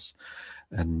tiny house,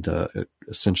 and it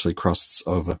essentially crusts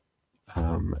over,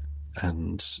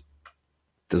 and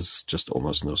there's just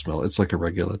almost no smell. It's like a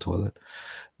regular toilet.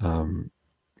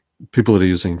 People that are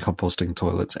using composting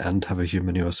toilets and have a human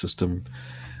manure system,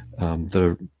 that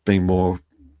are being more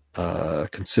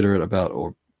considerate about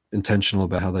or intentional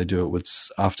about how they do it,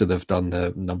 after they've done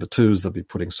their number twos, they'll be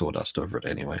putting sawdust over it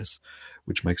anyways,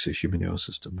 which makes your human manure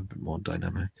system a bit more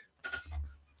dynamic.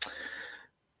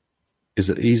 Is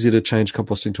it easy to change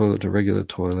composting toilet to regular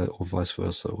toilet, or vice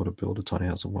versa, or to build a tiny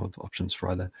house and what options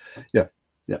for either? Yeah.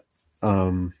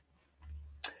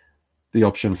 The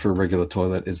option for a regular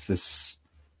toilet is this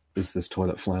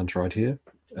toilet flange right here,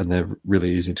 and they're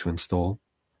really easy to install.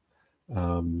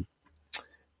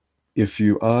 If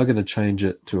you are going to change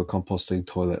it to a composting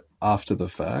toilet after the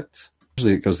fact,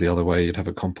 usually it goes the other way. You'd have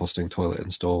a composting toilet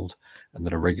installed, and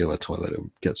then a regular toilet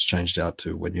gets changed out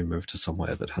to when you move to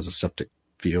somewhere that has a septic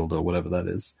field or whatever that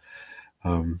is.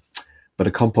 But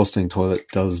a composting toilet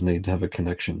does need to have a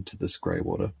connection to this grey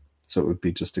water. So it would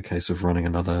be just a case of running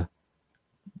another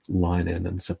line in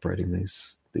and separating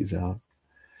these out.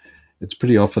 It's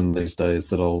pretty often these days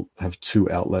that I'll have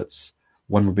two outlets.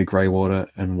 One would be grey water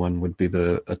and one would be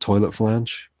a toilet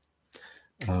flange.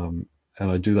 And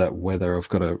I do that whether I've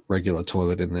got a regular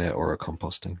toilet in there or a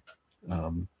composting.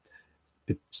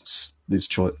 The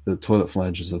toilet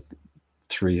flange is a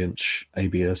 3-inch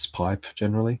ABS pipe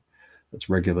generally. That's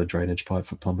regular drainage pipe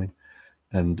for plumbing.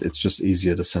 And it's just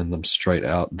easier to send them straight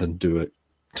out than do it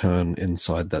turn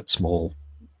inside that small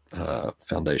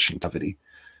foundation cavity.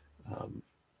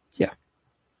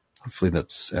 Hopefully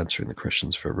that's answering the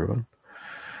questions for everyone.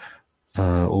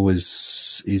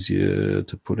 Always easier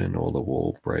to put in all the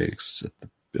wall breaks at the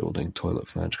building, toilet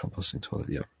flange, composting toilet.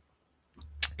 Yeah.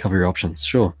 Cover your options.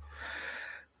 Sure.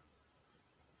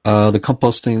 The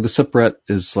composting, the separate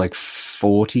is like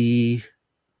 40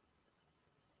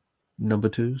 number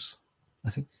twos, I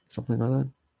think, something like that.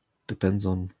 Depends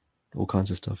on all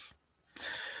kinds of stuff.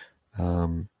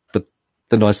 But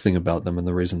the nice thing about them, and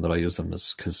the reason that I use them,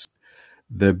 is because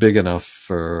they're big enough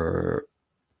to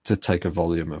take a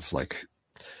volume of like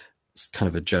kind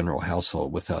of a general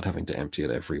household without having to empty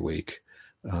it every week.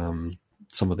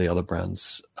 Some of the other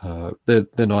brands, they're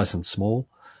nice and small,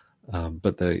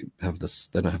 but they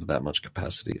don't have that much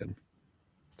capacity, and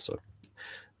so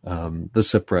the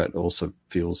separate also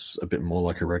feels a bit more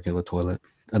like a regular toilet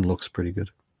and looks pretty good.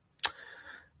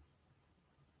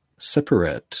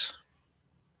 Separate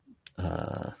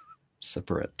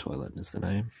toilet is the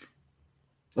name.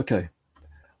 Okay,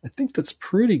 I think that's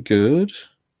pretty good.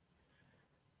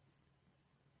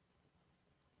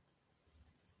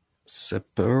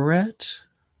 Separate.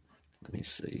 Let me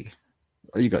see.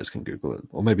 Oh, you guys can Google it,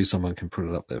 or maybe someone can put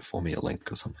it up there for me, a link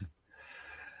or something.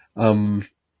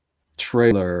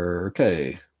 Trailer.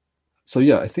 Okay. So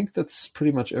yeah, I think that's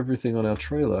pretty much everything on our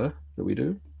trailer that we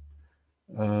do.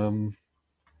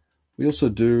 We also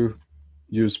do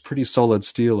use pretty solid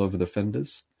steel over the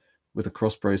fenders with a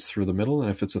cross brace through the middle, and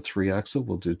if it's a 3-axle,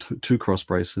 we'll do two cross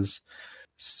braces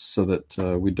so that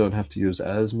we don't have to use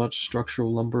as much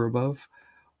structural lumber above.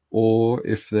 Or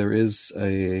if there is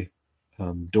a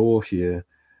door here,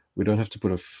 we don't have to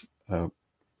put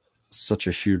such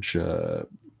a huge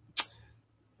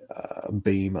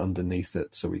beam underneath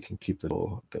it, so we can keep the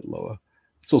door a bit lower.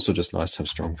 It's also just nice to have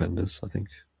strong fenders, I think.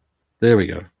 There we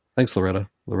go. Thanks, Loretta.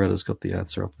 Loretta's got the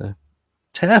answer up there.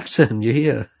 Tamsin, you're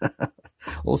here.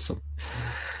 Awesome.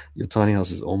 Your tiny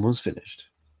house is almost finished.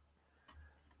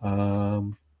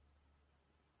 Okay,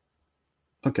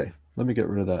 let me get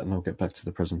rid of that and I'll get back to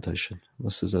the presentation.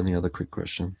 Unless there's any other quick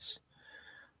questions.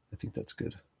 I think that's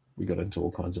good. We got into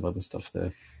all kinds of other stuff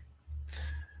there.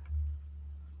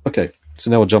 Okay,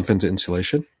 so now we'll jump into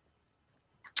insulation.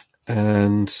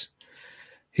 And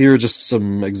here are just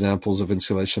some examples of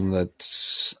insulation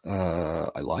that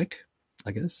I like,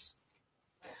 I guess.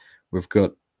 We've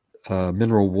got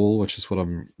mineral wool, which is what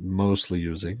I'm mostly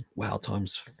using. Wow,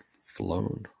 time's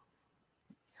flown.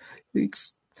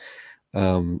 Thanks.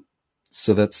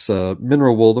 So that's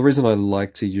mineral wool. The reason I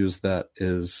like to use that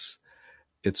is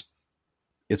it's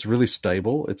it's really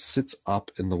stable. It sits up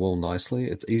in the wool nicely.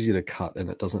 It's easy to cut and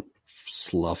it doesn't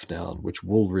slough down, which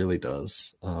wool really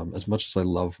does. As much as I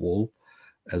love wool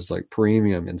as like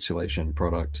premium insulation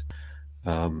product,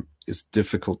 is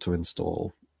difficult to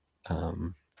install.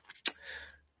 Um,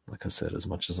 like I said, as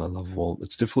much as I love wool,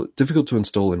 it's difficult to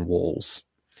install in walls.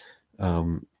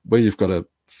 Where you've got a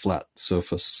flat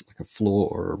surface, like a floor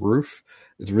or a roof,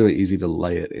 it's really easy to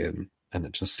lay it in and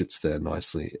it just sits there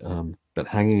nicely. But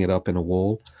hanging it up in a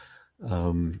wall,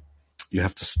 you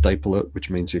have to staple it, which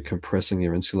means you're compressing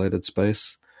your insulated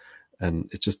space, and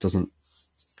it just doesn't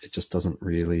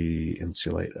really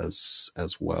insulate as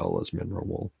well as mineral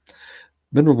wool.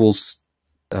 Mineral wool's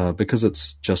because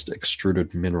it's just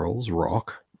extruded minerals,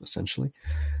 rock essentially.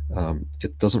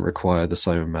 It doesn't require the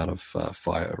same amount of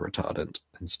fire retardant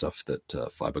and stuff that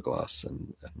fiberglass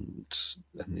and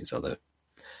these other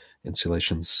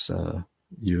insulations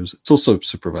use. It's also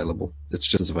super available. It's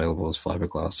just as available as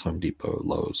fiberglass, Home Depot,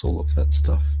 Lowe's, all of that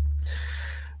stuff.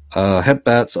 Hemp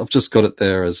bats, I've just got it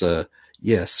there as a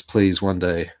yes, please, one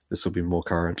day this will be more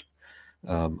current.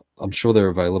 I'm sure they're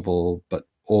available, but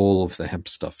all of the hemp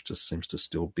stuff just seems to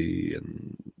still be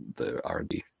in the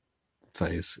R&D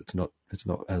phase. It's not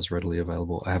as readily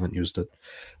available. I haven't used it.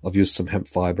 I've used some hemp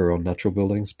fiber on natural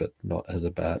buildings, but not as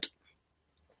a bat.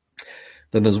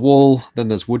 Then there's wool. Then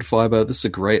there's wood fiber. This is a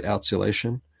great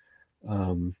outsulation.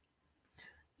 You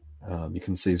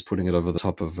can see he's putting it over the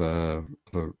top of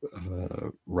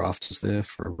rafters there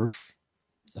for a roof.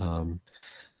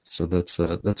 So that's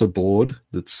a board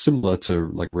that's similar to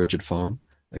like rigid foam,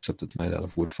 except it's made out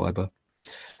of wood fiber.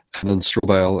 And then straw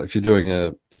bale. If you're doing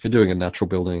a natural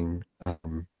building,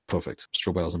 perfect.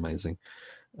 Straw bale is amazing.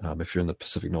 If you're in the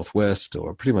Pacific Northwest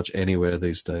or pretty much anywhere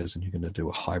these days, and you're going to do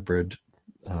a hybrid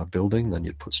building, then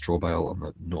you'd put straw bale on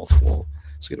the north wall.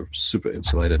 So you get a super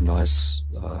insulated, nice,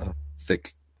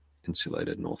 thick,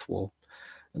 insulated north wall,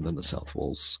 and then the south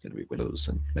wall's going to be windows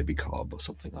and maybe cob or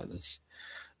something like this.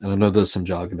 And I know there's some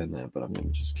jargon in there, but I'm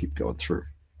going to just keep going through.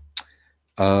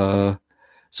 So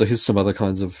here's some other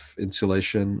kinds of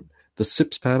insulation. The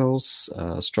SIPS panels,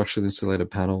 structurally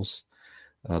insulated panels.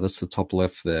 That's the top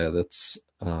left there. That's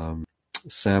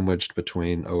sandwiched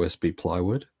between OSB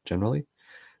plywood generally,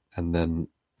 and then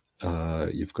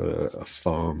you've got a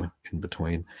foam in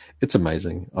between. It's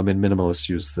amazing. I mean, minimalists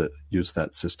use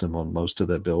that system on most of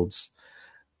their builds.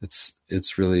 It's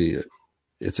a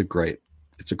great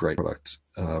product,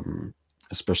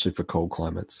 especially for cold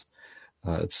climates.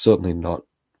 It's certainly not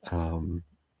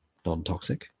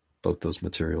non-toxic. Both those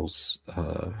materials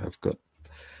have got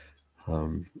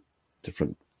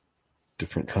different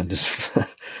kinds of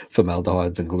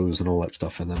formaldehydes and glues and all that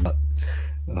stuff in them. But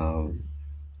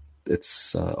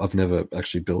it's I've never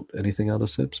actually built anything out of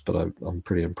SIPs, but I'm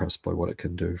pretty impressed by what it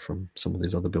can do from some of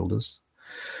these other builders.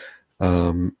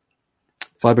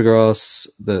 Fiberglass,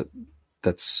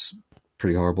 that's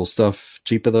pretty horrible stuff.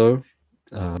 Cheaper though.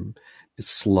 It's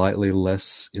slightly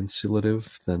less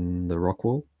insulative than the rock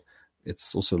wool.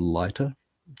 It's also lighter,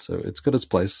 so it's got its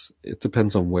place. It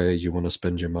depends on where you want to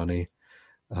spend your money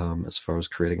as far as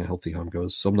creating a healthy home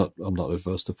goes. So I'm not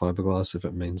adverse to fiberglass if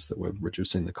it means that we're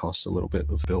reducing the cost a little bit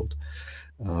of build,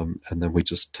 and then we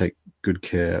just take good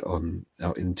care on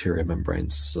our interior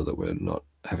membranes so that we're not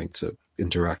having to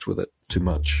interact with it too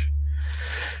much.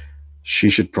 She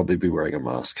should probably be wearing a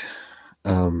mask.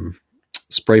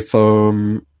 Spray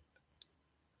foam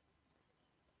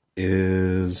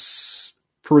is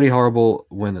pretty horrible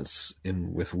when it's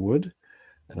in with wood,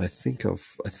 and I think I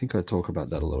talk about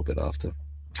that a little bit after.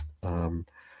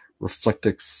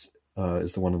 Reflectix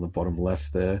is the one on the bottom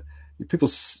left there. You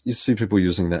see people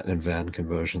using that in van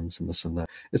conversions and this and that.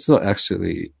 It's not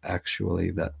actually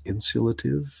that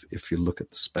insulative. If you look at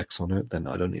the specs on it, then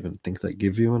I don't even think they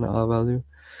give you an R value.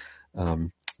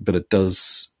 But it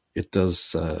does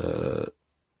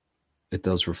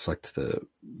reflect the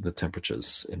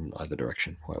temperatures in either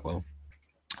direction quite well.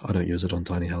 I don't use it on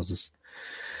tiny houses.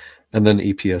 And then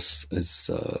EPS is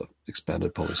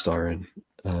expanded polystyrene,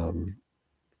 and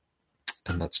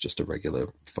that's just a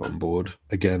regular foam board.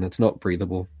 Again, it's not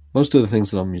breathable. Most of the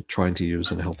things that I'm trying to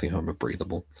use in a healthy home are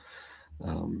breathable.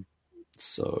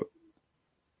 So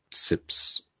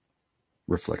SIPs,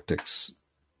 Reflectix,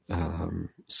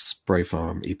 spray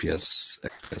foam, EPS,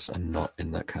 XPS are not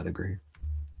in that category.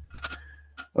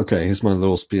 Okay, here's my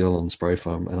little spiel on spray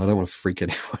foam, and I don't want to freak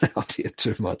anyone out here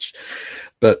too much,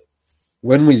 but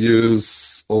when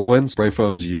spray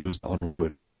foam is used on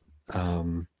wood,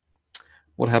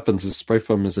 what happens is spray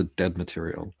foam is a dead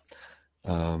material.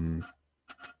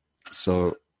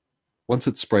 So once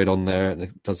it's sprayed on there and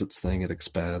it does its thing, it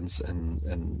expands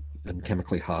and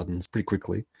chemically hardens pretty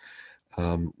quickly,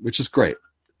 which is great.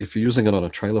 If you're using it on a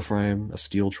trailer frame, a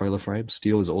steel trailer frame,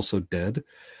 steel is also dead,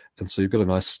 and so you've got a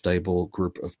nice stable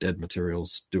group of dead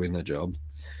materials doing their job.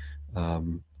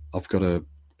 I've got a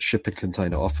shipping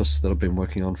container office that I've been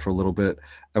working on for a little bit,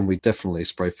 and we definitely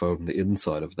spray foamed the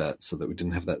inside of that so that we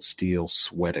didn't have that steel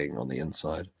sweating on the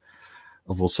inside.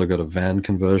 I've also got a van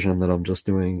conversion that I'm just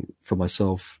doing for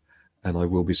myself, and I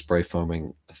will be spray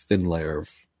foaming a thin layer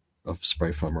of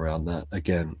spray foam around that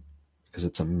again because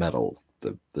it's a metal.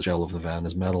 The shell of the van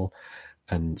is metal,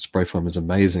 and spray foam is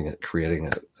amazing at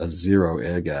creating a zero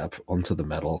air gap onto the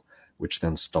metal, which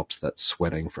then stops that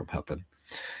sweating from happening.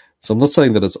 So I'm not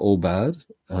saying that it's all bad,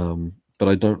 but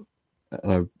I don't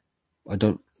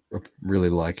really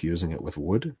like using it with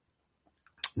wood.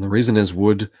 And the reason is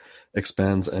wood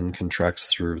expands and contracts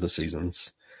through the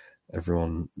seasons.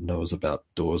 Everyone knows about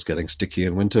doors getting sticky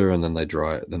in winter, and then they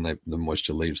dry. Then the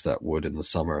moisture leaves that wood in the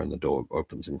summer, and the door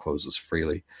opens and closes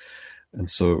freely. And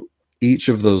so each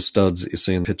of those studs that you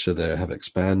see in the picture there have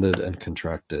expanded and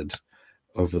contracted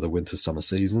over the winter-summer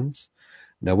seasons.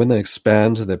 Now, when they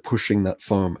expand, they're pushing that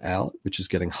foam out, which is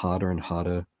getting harder and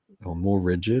harder or more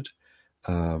rigid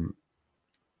all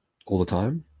the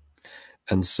time.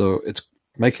 And so it's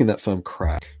making that foam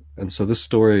crack. And so this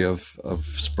story of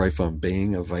spray foam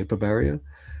being a vapor barrier,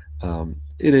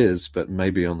 it is, but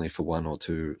maybe only for 1 or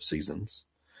 2 seasons.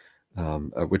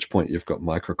 At which point you've got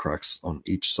micro cracks on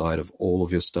each side of all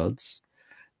of your studs.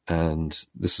 And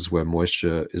this is where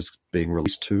moisture is being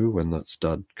released to when that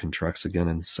stud contracts again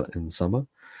in summer.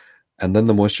 And then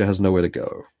the moisture has nowhere to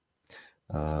go.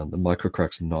 The micro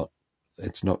crack's not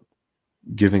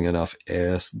giving enough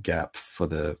air gap for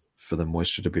the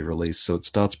moisture to be released. So it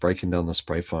starts breaking down the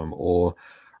spray foam or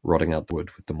rotting out the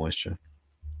wood with the moisture.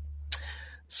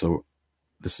 So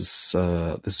this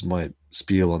is my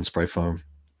spiel on spray foam.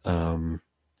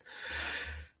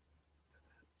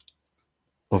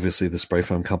 Obviously the spray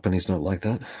foam companies don't like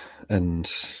that,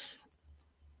 and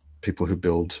people who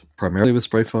build primarily with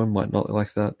spray foam might not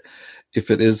like that. If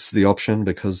it is the option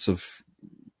because of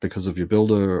your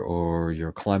builder or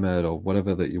your climate or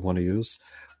whatever that you want to use,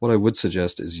 what I would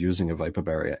suggest is using a vapor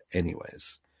barrier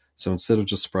anyways. So instead of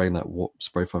just spraying that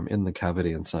spray foam in the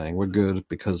cavity and saying we're good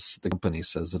because the company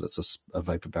says that it's a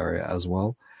vapor barrier as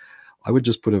well, I would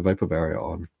just put a vapor barrier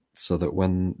on so that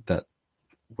when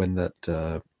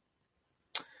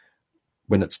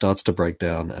it starts to break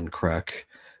down and crack,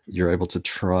 you're able to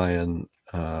try and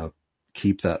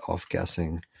keep that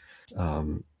off-gassing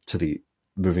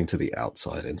moving to the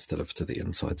outside instead of to the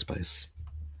inside space.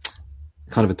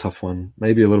 Kind of a tough one,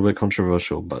 maybe a little bit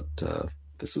controversial, but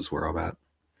this is where I'm at.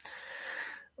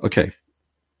 Okay.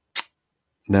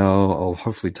 Now I'll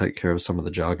hopefully take care of some of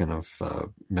the jargon of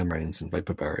membranes and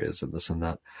vapor barriers and this and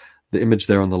that. The image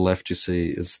there on the left you see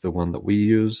is the one that we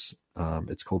use.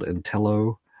 It's called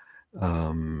Intello.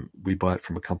 We buy it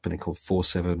from a company called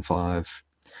 475.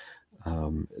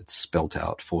 It's spelt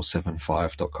out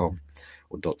 475.com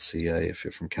or .ca if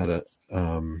you're from Canada.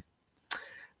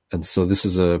 And so this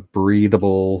is a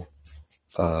breathable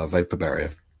vapor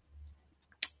barrier.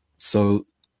 So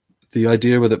the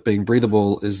idea with it being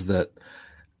breathable is that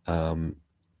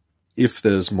if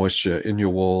there's moisture in your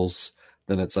walls,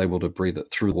 then it's able to breathe it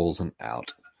through the walls and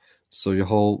out. So your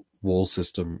whole wall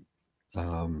system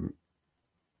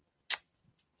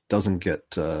doesn't get,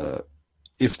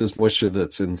 if there's moisture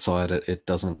that's inside it, it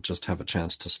doesn't just have a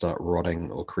chance to start rotting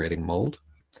or creating mold.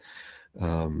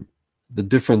 The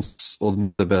difference,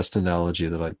 or the best analogy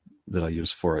that I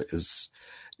use for it is,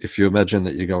 if you imagine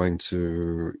that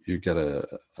you get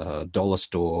a dollar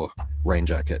store rain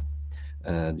jacket,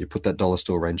 and you put that dollar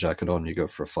store rain jacket on, you go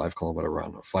for a 5-kilometer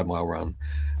run or 5-mile run,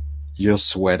 you're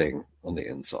sweating on the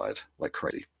inside like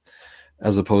crazy,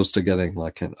 as opposed to getting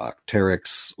like an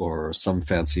Arc'teryx or some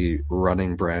fancy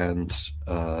running brand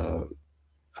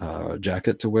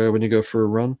jacket to wear when you go for a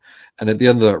run. And at the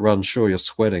end of that run, sure, you're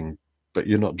sweating, but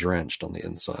you're not drenched on the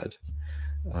inside.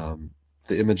 The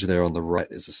image there on the right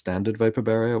is a standard vapor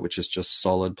barrier, which is just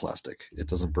solid plastic. It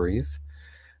doesn't breathe.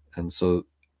 And so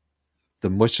the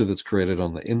moisture that's created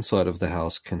on the inside of the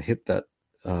house can hit that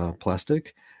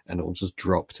plastic, and it will just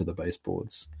drop to the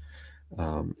baseboards.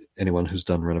 Anyone who's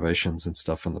done renovations and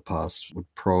stuff in the past would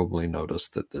probably notice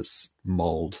that there's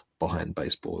mold behind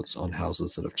baseboards on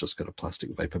houses that have just got a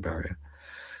plastic vapor barrier,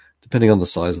 depending on the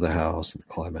size of the house and the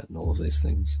climate and all of these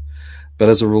things. But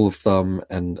as a rule of thumb,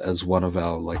 and as one of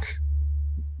our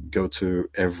go-to,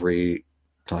 every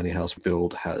tiny house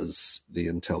build has the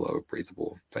Intello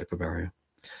breathable vapor barrier.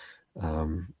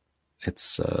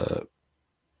 It's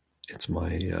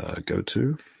my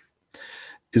go-to.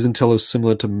 Is Intello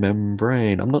similar to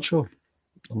membrane? I'm not sure.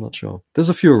 There's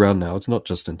a few around now. It's not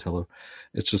just Intello.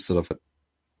 It's just that I've got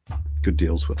good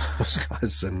deals with those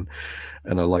guys, and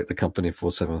I like the company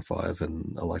 475,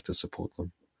 and I like to support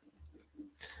them.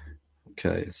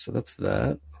 Okay, so that's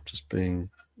that. I'm just being,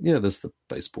 yeah, there's the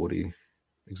baseboardy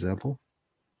example.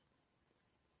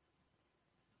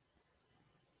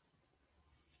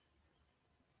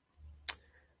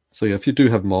 So yeah, if you do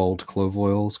have mold, clove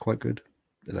oil is quite good.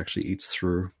 It actually eats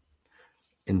through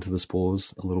into the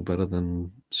spores a little better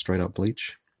than straight up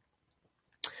bleach.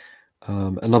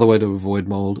 Another way to avoid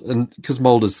mold, and because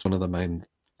mold is one of the main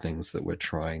things that we're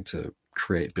trying to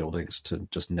create buildings to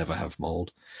just never have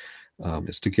mold,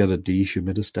 is to get a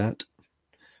dehumidistat,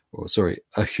 or sorry,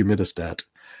 a humidistat,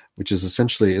 which is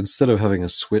essentially, instead of having a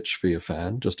switch for your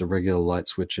fan, just a regular light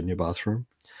switch in your bathroom.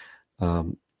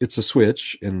 It's a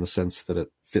switch in the sense that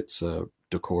it fits a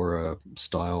Decora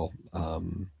style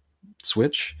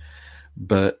switch,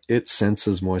 but it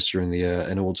senses moisture in the air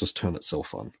and it will just turn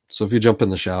itself on. So if you jump in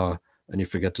the shower and you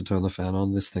forget to turn the fan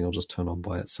on, this thing will just turn on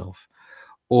by itself.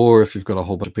 Or if you've got a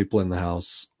whole bunch of people in the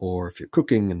house, or if you're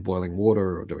cooking and boiling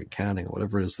water or doing canning or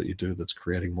whatever it is that you do that's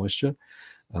creating moisture,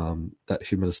 that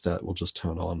humidistat will just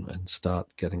turn on and start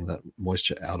getting that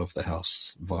moisture out of the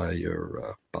house via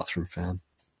your bathroom fan.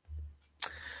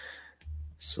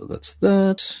 So that's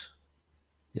that.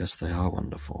 Yes, they are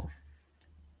wonderful.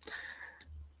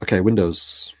 Okay,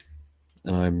 Windows.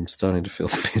 And I'm starting to feel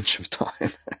the pinch of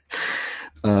time.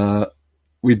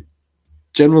 We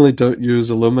generally don't use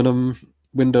aluminum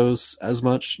windows as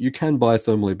much. You can buy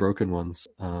thermally broken ones,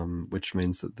 which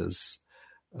means that there's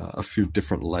a few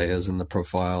different layers in the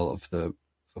profile of the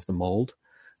mold,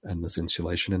 and there's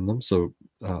insulation in them. So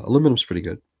aluminum's pretty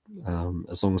good,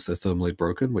 as long as they're thermally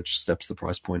broken, which steps the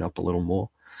price point up a little more.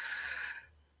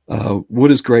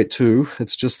 Wood is great too.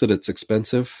 It's just that it's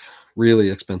expensive, really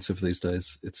expensive these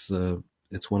days. It's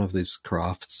one of these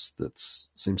crafts that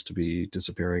seems to be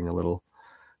disappearing a little,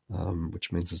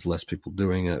 which means there's less people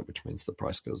doing it, which means the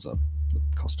price goes up, the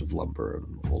cost of lumber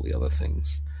and all the other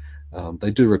things.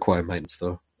 They do require maintenance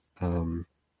though, in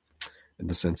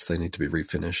the sense they need to be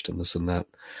refinished and this and that.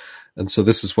 And so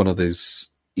this is one of these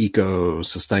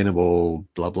eco-sustainable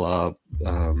blah blah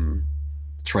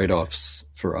trade-offs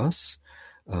for us,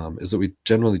 is that we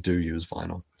generally do use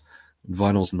vinyl.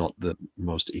 Vinyl's not the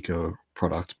most eco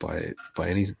product by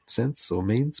any sense or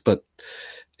means, but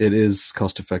it is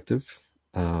cost effective.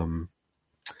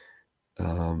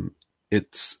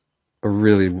 It's a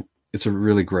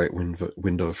really great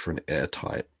window for an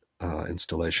airtight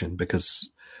installation,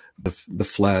 because the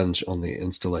flange on the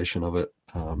installation of it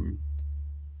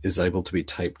is able to be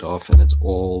taped off, and it's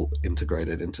all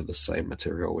integrated into the same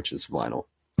material, which is vinyl.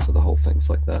 So the whole thing's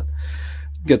like that.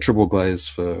 Get triple glaze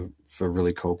for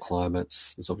really cold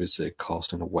climates. There's obviously a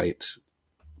cost and a weight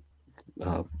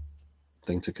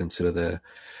thing to consider there.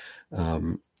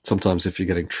 Sometimes if you're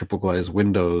getting triple glazed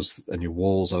windows and your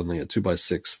wall's only a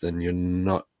 2x6, then you're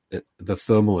not, the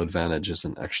thermal advantage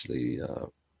isn't actually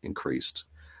increased.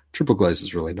 Triple glaze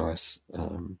is really nice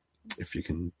if you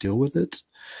can deal with it,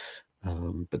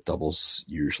 but double's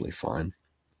usually fine.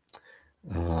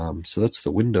 So that's the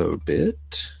window bit.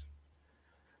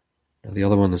 Now the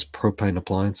other one is propane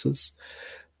appliances.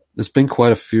 There's been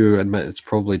quite a few, and it's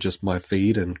probably just my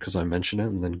feed, and because I mention it,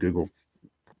 and then Google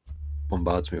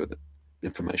bombards me with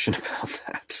information about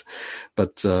that.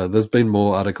 But there's been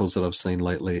more articles that I've seen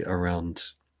lately around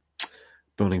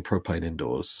burning propane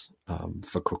indoors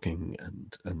for cooking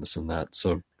and this and that.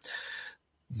 So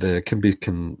there can be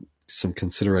some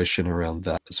consideration around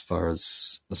that as far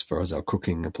as our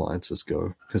cooking appliances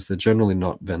go, because they're generally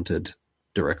not vented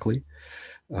directly.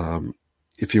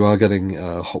 If you are getting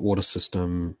a hot water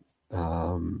system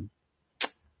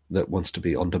that wants to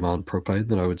be on-demand propane,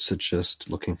 then I would suggest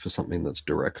looking for something that's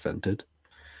direct vented,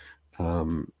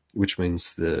 which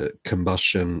means the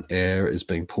combustion air is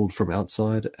being pulled from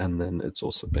outside, and then it's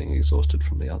also being exhausted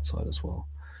from the outside as well.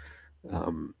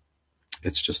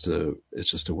 It's just a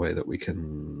way that we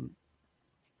can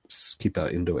keep our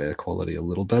indoor air quality a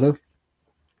little better.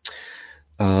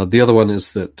 The other one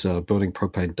is that burning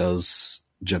propane does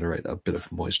generate a bit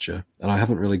of moisture, and I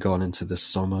haven't really gone into this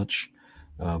so much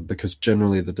because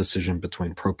generally the decision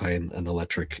between propane and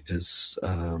electric is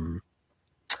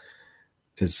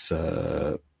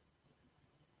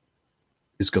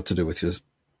got to do with your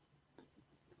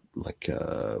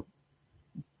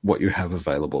what you have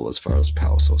available as far as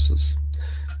power sources.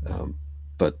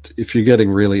 But if you're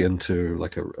getting really into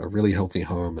like a really healthy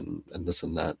home and this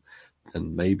and that,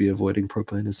 then maybe avoiding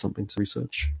propane is something to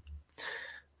research.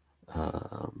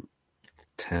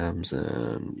 Tams,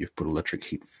 and you've put electric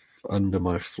heat under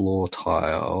my floor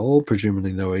tile,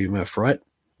 presumably no EMF, right?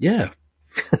 Yeah.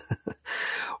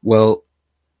 Well,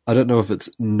 I don't know if it's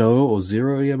no or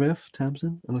zero EMF,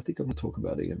 Tamsin, and I think I'm going to talk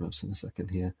about EMFs in a second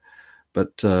here.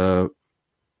 But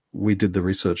we did the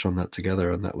research on that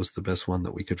together, and that was the best one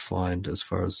that we could find as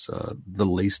far as the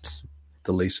least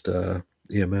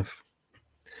EMF.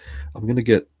 I'm going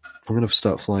to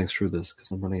start flying through this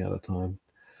because I'm running out of time.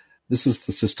 This is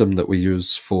the system that we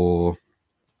use for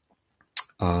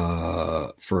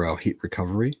our heat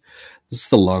recovery. This is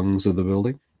the lungs of the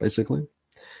building, basically.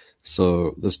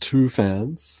 So there's two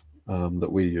fans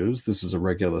that we use. This is a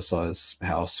regular size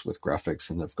house with graphics,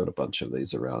 and they've got a bunch of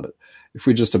these around it. If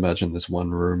we just imagine this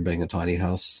one room being a tiny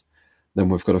house, then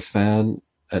we've got a fan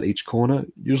at each corner.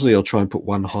 Usually I'll try and put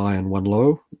one high and one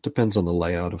low. It depends on the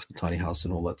layout of the tiny house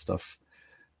and all that stuff.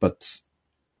 But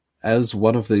as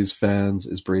one of these fans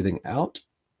is breathing out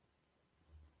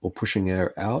or pushing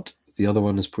air out, the other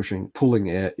one is pulling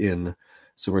air in.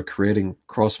 So we're creating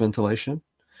cross ventilation.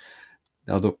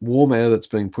 Now the warm air that's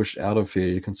being pushed out of here,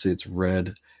 you can see it's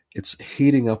red. It's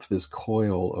heating up this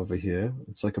coil over here.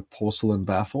 It's like a porcelain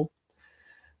baffle.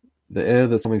 The air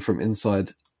that's coming from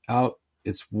inside out,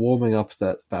 it's warming up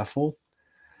that baffle.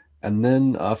 And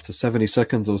then after 70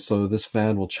 seconds or so, this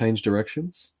fan will change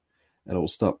directions and it will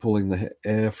start pulling the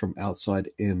air from outside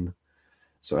in.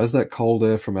 So as that cold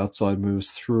air from outside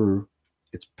moves through,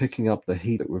 it's picking up the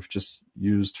heat that we've just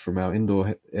used from our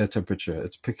indoor air temperature.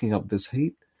 It's picking up this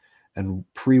heat and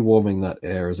pre-warming that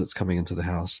air as it's coming into the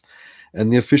house.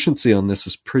 And the efficiency on this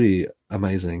is pretty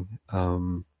amazing.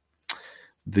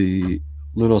 The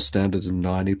Lunar standard is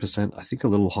 90%, I think a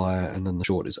little higher, and then the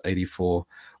short is 84%,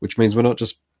 which means we're not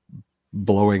just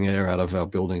blowing air out of our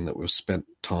building that we've spent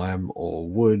time or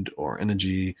wood or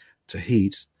energy to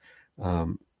heat.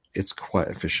 It's quite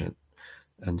efficient.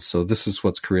 And so this is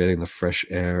what's creating the fresh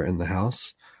air in the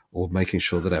house, or making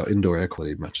sure that our indoor air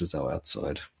quality matches our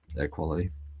outside air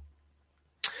quality.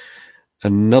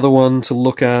 Another one to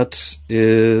look at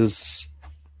is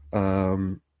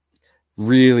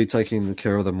really taking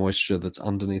care of the moisture that's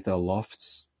underneath our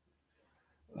lofts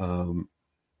and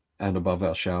above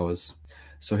our showers.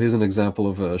 So here's an example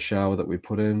of a shower that we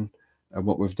put in, and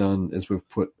what we've done is we've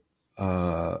put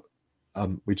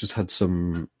we just had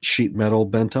some sheet metal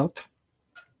bent up,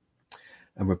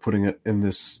 and we're putting it in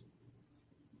this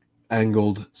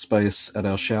angled space at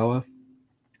our shower.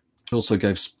 We also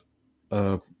gave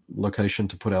a location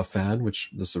to put our fan, which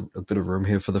there's a bit of room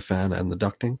here for the fan and the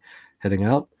ducting heading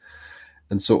out.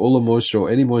 And so all the moisture, or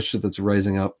any moisture that's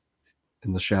raising up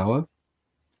in the shower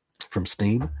from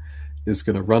steam, is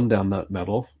going to run down that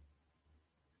metal,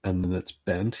 and then it's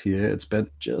bent here. It's bent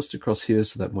just across here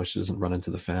so that moisture doesn't run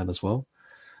into the fan as well.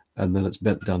 And then it's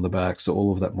bent down the back, so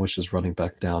all of that moisture is running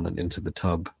back down and into the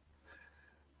tub.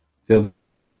 The other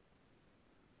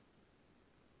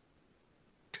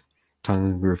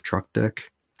tongue and groove truck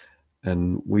deck,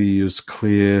 and we use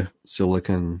clear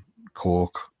silicon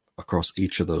cork across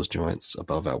each of those joints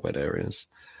above our wet areas,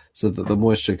 so that the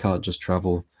moisture can't just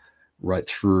travel right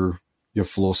through your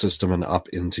floor system and up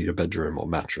into your bedroom or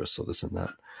mattress or this and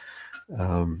that.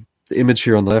 The image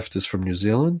here on the left is from New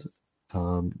Zealand.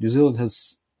 New Zealand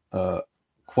has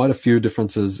quite a few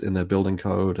differences in their building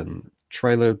code and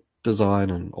trailer design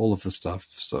and all of the stuff.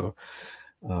 So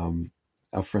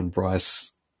our friend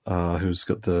Bryce, who's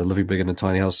got the Living Big in a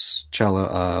Tiny House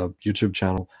YouTube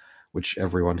channel, which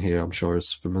everyone here I'm sure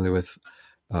is familiar with.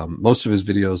 Most of his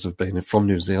videos have been from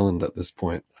New Zealand at this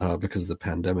point because of the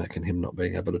pandemic and him not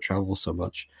being able to travel so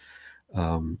much.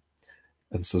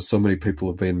 And so many people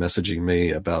have been messaging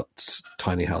me about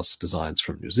tiny house designs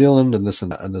from New Zealand and this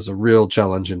and that. And there's a real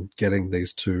challenge in getting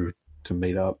these two to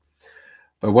meet up.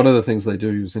 But one of the things they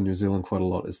do use in New Zealand quite a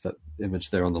lot is that image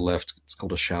there on the left. It's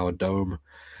called a shower dome.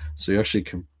 So you're actually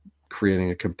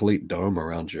creating a complete dome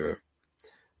around your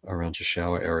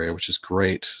shower area, which is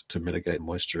great to mitigate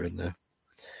moisture in there.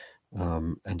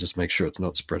 And just make sure it's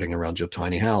not spreading around your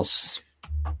tiny house.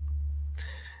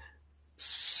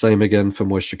 Same again for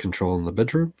moisture control in the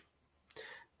bedroom.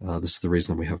 This is the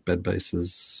reason we have bed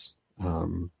bases.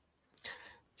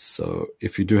 So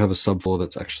if you do have a subfloor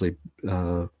that's actually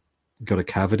got a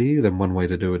cavity, then one way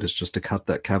to do it is just to cut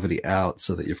that cavity out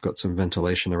so that you've got some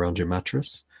ventilation around your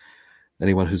mattress.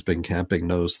 Anyone who's been camping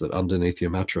knows that underneath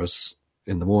your mattress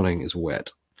in the morning is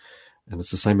wet. And it's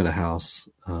the same in a house.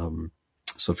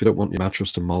 So if you don't want your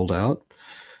mattress to mold out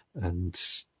and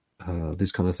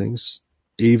these kind of things,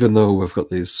 even though we've got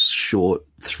these short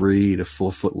 3 to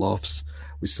 4 foot lofts,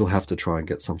 we still have to try and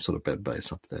get some sort of bed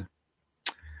base up there.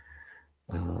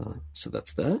 So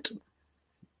that's that.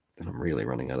 And I'm really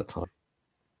running out of time.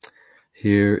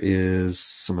 Here is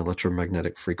some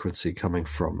electromagnetic frequency coming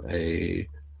from a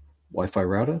Wi-Fi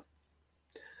router.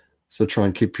 So try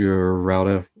and keep your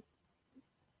router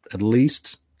at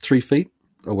least 3 feet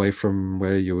away from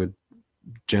where you would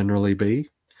generally be.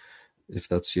 If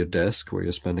that's your desk where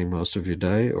you're spending most of your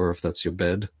day, or if that's your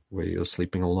bed where you're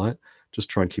sleeping all night, just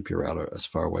try and keep your router as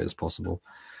far away as possible.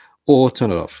 Or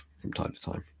turn it off from time to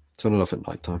time. Turn it off at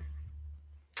nighttime.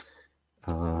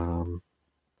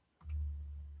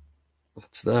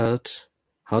 That's that.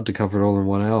 Hard to cover it all in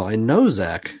 1 hour. I know,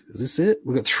 Zach. Is this it?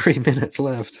 We've got 3 minutes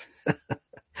left.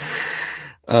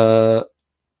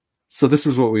 So this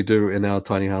is what we do in our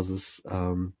tiny houses.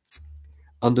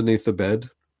 Underneath the bed,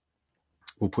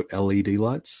 we'll put LED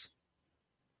lights.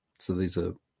 So these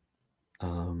are,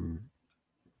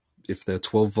 if they're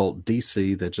 12-volt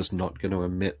DC, they're just not going to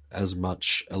emit as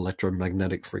much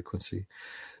electromagnetic frequency.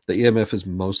 The EMF is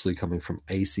mostly coming from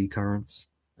AC currents,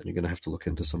 and you're going to have to look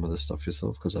into some of this stuff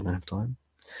yourself because I don't have time.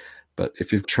 But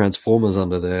if you've transformers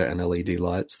under there and LED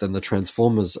lights, then the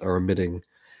transformers are emitting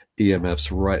EMFs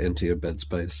right into your bed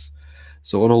space.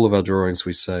 So on all of our drawings,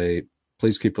 we say,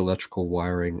 please keep electrical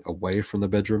wiring away from the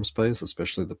bedroom space,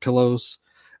 especially the pillows,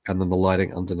 and then the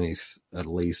lighting underneath, at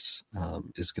least,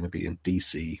 is going to be in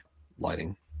DC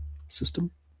lighting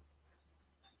system,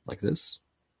 like this.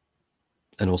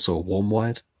 And also a warm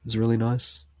white is really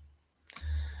nice.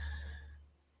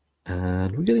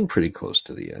 And we're getting pretty close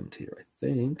to the end here, I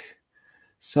think.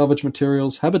 Salvage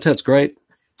materials. Habitat's great.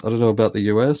 I don't know about the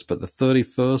US, but the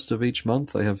 31st of each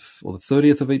month they have, or the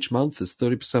 30th of each month is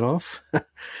 30% off.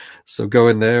 So go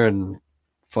in there and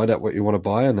find out what you want to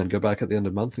buy, and then go back at the end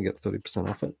of the month and get 30%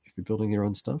 off it if you're building your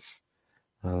own stuff.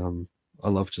 I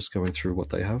love just going through what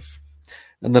they have.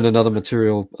 And then another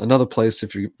material, another place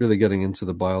if you're really getting into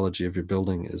the biology of your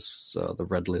building is the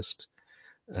Red List.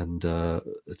 And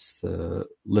it's the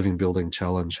Living Building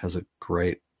Challenge has a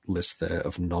great list there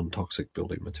of non-toxic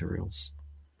building materials.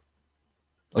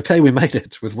 Okay, we made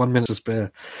it with 1 minute to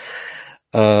spare.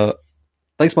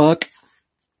 Thanks, Mark.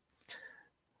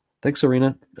 Thanks,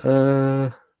 Arena.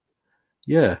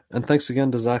 Yeah, and thanks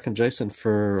again to Zach and Jason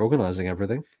for organizing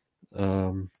everything.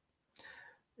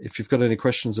 If you've got any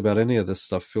questions about any of this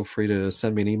stuff, feel free to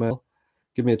send me an email.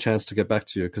 Give me a chance to get back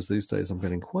to you, because these days I'm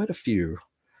getting quite a few.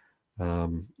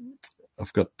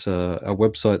 I've got our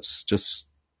website's just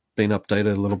been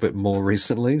updated a little bit more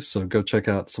recently, so go check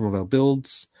out some of our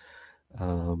builds.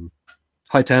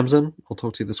 Hi, Tamsin. I'll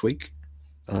talk to you this week.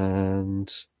 And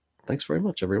thanks very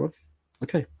much, everyone.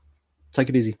 Okay, take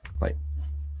it easy. Bye.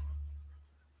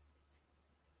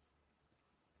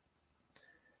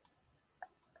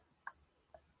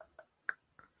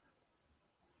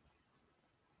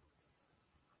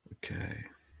 Okay.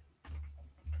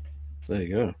 There you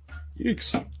go.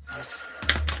 Yikes.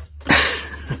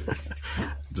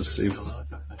 Just see if,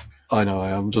 I know,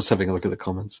 I'm just having a look at the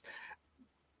comments.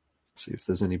 See if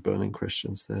there's any burning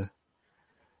questions there.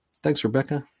 Thanks,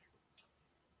 Rebecca.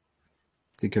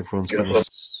 I think everyone's going to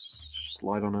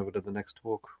slide on over to the next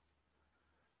talk.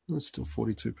 There's still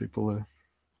 42 people there.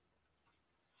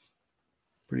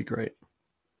 Pretty great.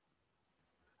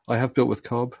 I have built with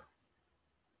Cobb.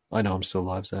 I know I'm still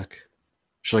live, Zach.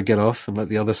 Should I get off and let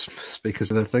the other speakers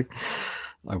do their thing?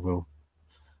 I will.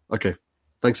 Okay.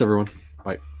 Thanks, everyone.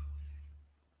 Bye.